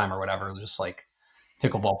their first time or whatever, just like,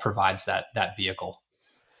 pickleball provides that vehicle.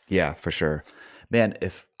 yeah, for sure. Man,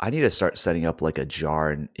 if I need to start setting up like a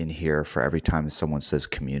jar in here for every time someone says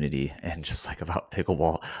community and just like about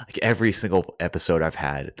pickleball, like every single episode I've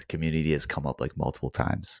had, the community has come up like multiple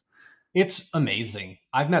times. It's amazing.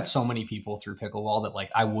 I've met so many people through pickleball that, like,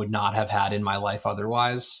 I would not have had in my life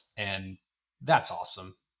otherwise, and that's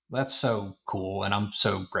awesome. That's so cool, and I'm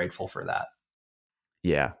so grateful for that.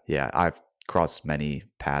 Yeah, yeah. I've crossed many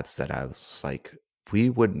paths that I was like, we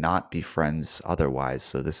would not be friends otherwise.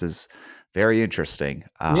 So this is very interesting.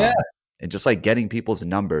 Yeah. And just like getting people's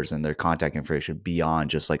numbers and their contact information beyond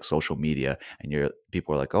just like social media. And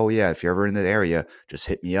people are like, oh yeah, if you're ever in the area, just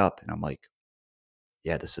hit me up. And I'm like,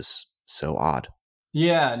 yeah, this is so odd.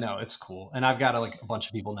 Yeah, no, it's cool. And I've got like a bunch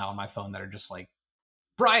of people now on my phone that are just like,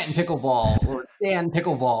 Brian Pickleball or Dan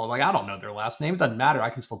Pickleball. Like, I don't know their last name. It doesn't matter.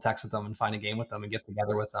 I can still text with them and find a game with them and get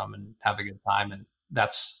together with them and have a good time. And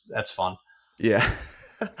that's fun. Yeah.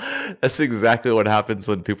 That's exactly what happens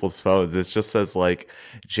on people's phones. It just says like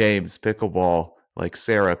James Pickleball, like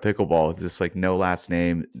Sarah Pickleball, just like no last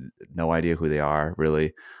name, no idea who they are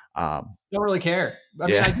really. Um, Don't really care. I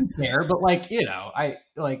mean, yeah. I do care, but like, I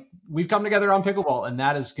like, we've come together on pickleball, and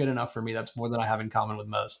that is good enough for me. That's more than I have in common with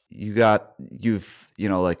most. You've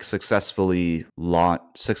like successfully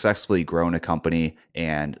grown a company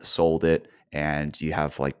and sold it, and you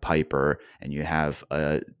have like Piper, and you have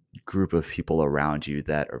a group of people around you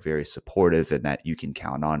that are very supportive and that you can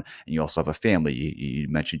count on, and you also have a family. You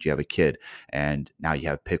mentioned you have a kid, and now you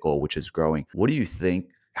have Pickle, which is growing. What do you think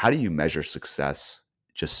how do you measure success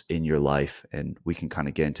just in your life? And we can kind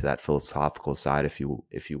of get into that philosophical side if you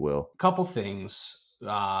will. Couple things.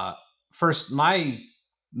 First, my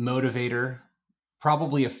motivator,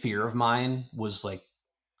 probably a fear of mine, was like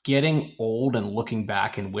getting old and looking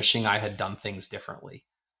back and wishing I had done things differently.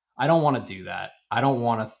 I don't want to do that. I don't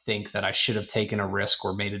want to think that I should have taken a risk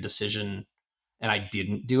or made a decision and I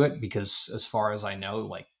didn't do it, because as far as I know,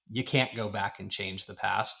 like, you can't go back and change the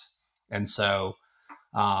past. And so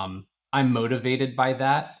I'm motivated by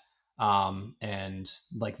that. And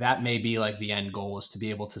like, that may be like the end goal, is to be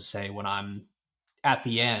able to say when I'm at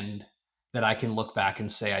the end, that I can look back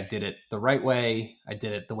and say I did it the right way. I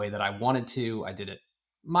did it the way that I wanted to. I did it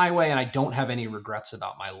my way, and I don't have any regrets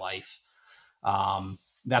about my life.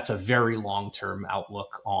 That's a very long term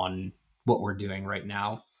outlook on what we're doing right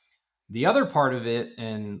now. The other part of it,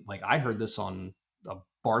 and like, I heard this on a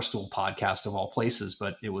Barstool podcast of all places,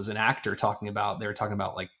 but it was an actor talking about, they were talking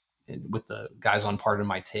about like, with the guys on Pardon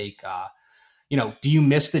My Take, do you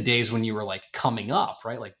miss the days when you were like coming up,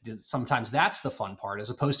 right? Like, sometimes that's the fun part, as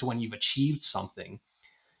opposed to when you've achieved something.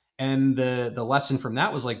 And the lesson from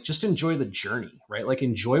that was like, just enjoy the journey, right? Like,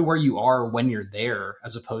 enjoy where you are when you're there,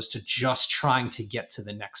 as opposed to just trying to get to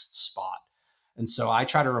the next spot. And so I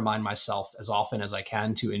try to remind myself as often as I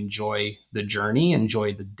can to enjoy the journey,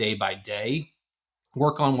 enjoy the day by day,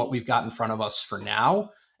 work on what we've got in front of us for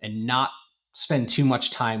now, and not spend too much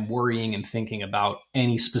time worrying and thinking about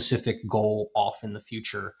any specific goal off in the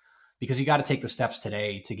future, because you got to take the steps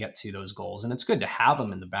today to get to those goals. And it's good to have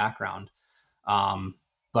them in the background. Um,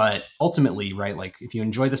 but ultimately, right, like, if you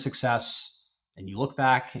enjoy the success and you look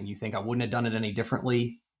back and you think I wouldn't have done it any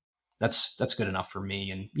differently, that's good enough for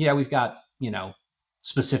me. And yeah, we've got,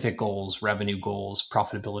 specific goals, revenue goals,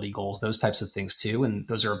 profitability goals, those types of things too. And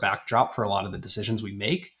those are a backdrop for a lot of the decisions we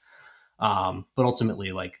make. But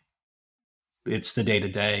ultimately, like, it's the day to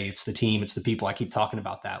day, it's the team, it's the people. I keep talking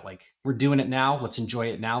about that. Like, we're doing it now. Let's enjoy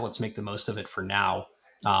it now. Let's make the most of it for now,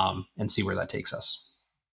 and see where that takes us.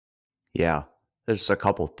 Yeah, there's a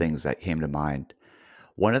couple things that came to mind.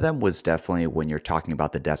 One of them was definitely when you're talking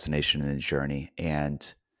about the destination and the journey.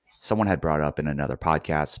 And someone had brought up in another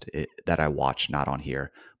podcast that I watched, not on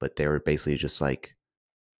here, but they were basically just like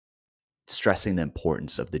stressing the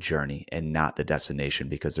importance of the journey and not the destination,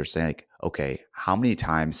 because they're saying, like, okay, how many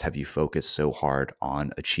times have you focused so hard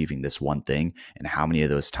on achieving this one thing? And how many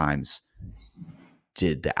of those times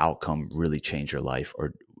did the outcome really change your life,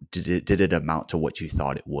 or did it amount to what you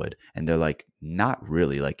thought it would? And they're like, not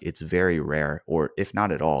really. Like, it's very rare, or if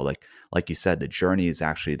not at all. Like you said, the journey is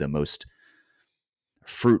actually the most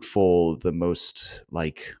fruitful, the most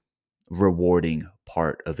like rewarding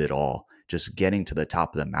part of it all. Just getting to the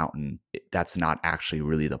top of the mountain, that's not actually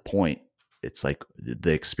really the point. It's like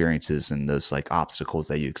the experiences and those like obstacles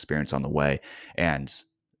that you experience on the way. And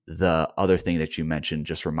the other thing that you mentioned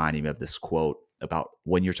just reminded me of this quote about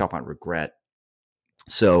when you're talking about regret.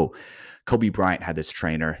 So Kobe Bryant had this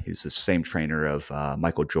trainer. He was the same trainer of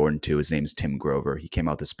Michael Jordan too. His name's Tim Grover. He came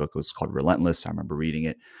out with this book. It was called Relentless. I remember reading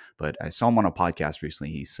it, but I saw him on a podcast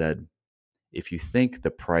recently. He said, if you think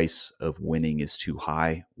the price of winning is too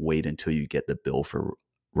high, wait until you get the bill for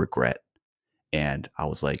regret. And I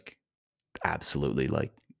was like, absolutely.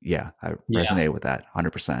 Like, yeah, I Yeah. resonated with that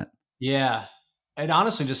 100%. Yeah. It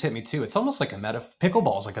honestly just hit me too. It's almost like a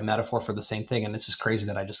pickleball is like a metaphor for the same thing. And this is crazy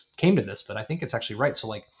that I just came to this, but I think it's actually right. So,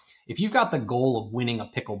 like, if you've got the goal of winning a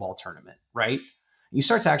pickleball tournament, right? You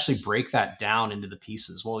start to actually break that down into the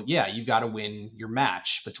pieces. Well, yeah, you've got to win your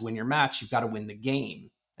match, but to win your match, you've got to win the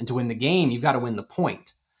game. And to win the game, you've got to win the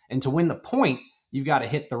point. And to win the point, you've got to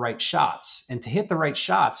hit the right shots. And to hit the right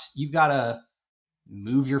shots, you've got to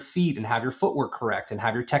move your feet and have your footwork correct and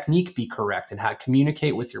have your technique be correct and how to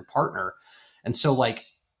communicate with your partner. And so, like,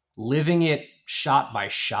 living it shot by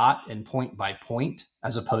shot and point by point,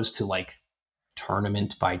 as opposed to like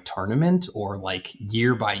tournament by tournament or like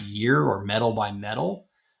year by year or medal by medal,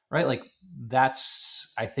 right? Like,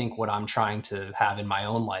 that's, I think, what I'm trying to have in my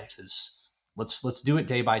own life is, let's do it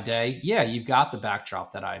day by day. Yeah, you've got the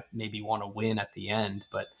backdrop that I maybe want to win at the end,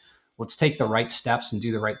 but let's take the right steps and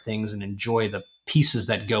do the right things and enjoy the pieces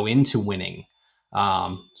that go into winning,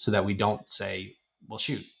 so that we don't say, well,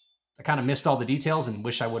 shoot, I kind of missed all the details and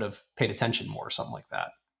wish I would have paid attention more, or something like that.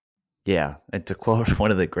 Yeah. And to quote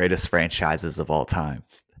one of the greatest franchises of all time,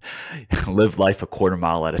 live life a quarter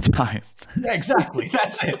mile at a time. Yeah, exactly.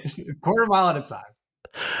 That's it. Quarter mile at a time.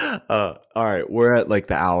 All right, we're at like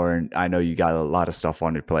the hour, and I know you got a lot of stuff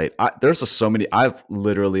on your plate. There's just so many. I've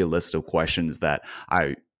literally a list of questions that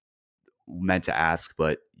I meant to ask,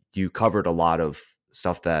 but you covered a lot of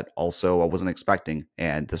stuff that also I wasn't expecting,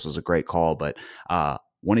 and this was a great call. But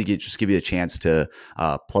want to just give you a chance to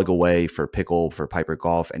plug away for Pickle, for Piper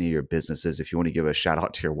Golf, any of your businesses. If you want to give a shout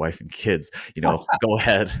out to your wife and kids, go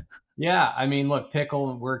ahead. Yeah, I mean, look,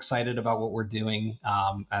 Pickle, we're excited about what we're doing.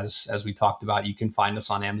 As we talked about, you can find us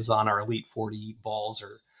on Amazon. Our Elite 40 balls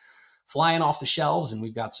are flying off the shelves, and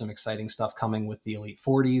we've got some exciting stuff coming with the Elite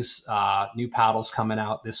 40s. New paddles coming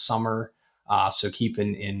out this summer, so keep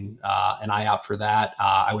an eye out for that.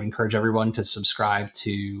 I would encourage everyone to subscribe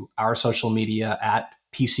to our social media at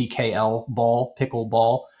PCKL Ball,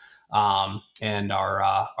 Pickleball, and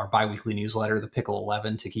our biweekly newsletter, the Pickle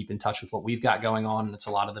 11, to keep in touch with what we've got going on. And it's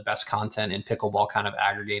a lot of the best content in pickleball kind of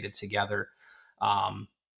aggregated together. Um,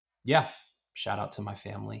 yeah, shout out to my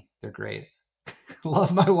family. They're great.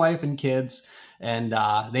 Love my wife and kids, and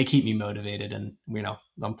they keep me motivated. And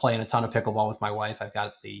I'm playing a ton of pickleball with my wife. I've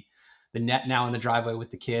got the net now in the driveway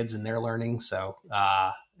with the kids, and they're learning. So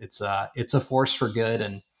it's a force for good.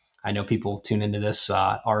 And I know people tune into this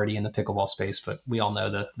already in the pickleball space, but we all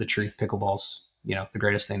know the truth. Pickleball's the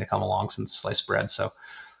greatest thing to come along since sliced bread. So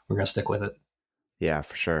we're gonna stick with it. Yeah,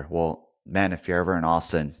 for sure. Well, man, if you're ever in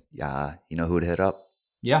Austin, you know who to hit up.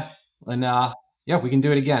 Yeah, and yeah, we can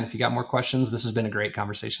do it again. If you got more questions, this has been a great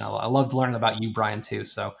conversation. I loved learning about you, Brian, too.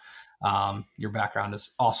 So your background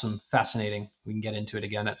is awesome, fascinating. We can get into it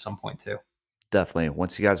again at some point too. Definitely.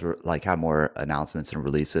 Once you guys have more announcements and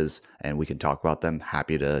releases, and we can talk about them,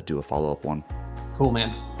 happy to do a follow up one. Cool,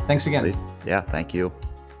 man. Thanks again. Yeah, thank you.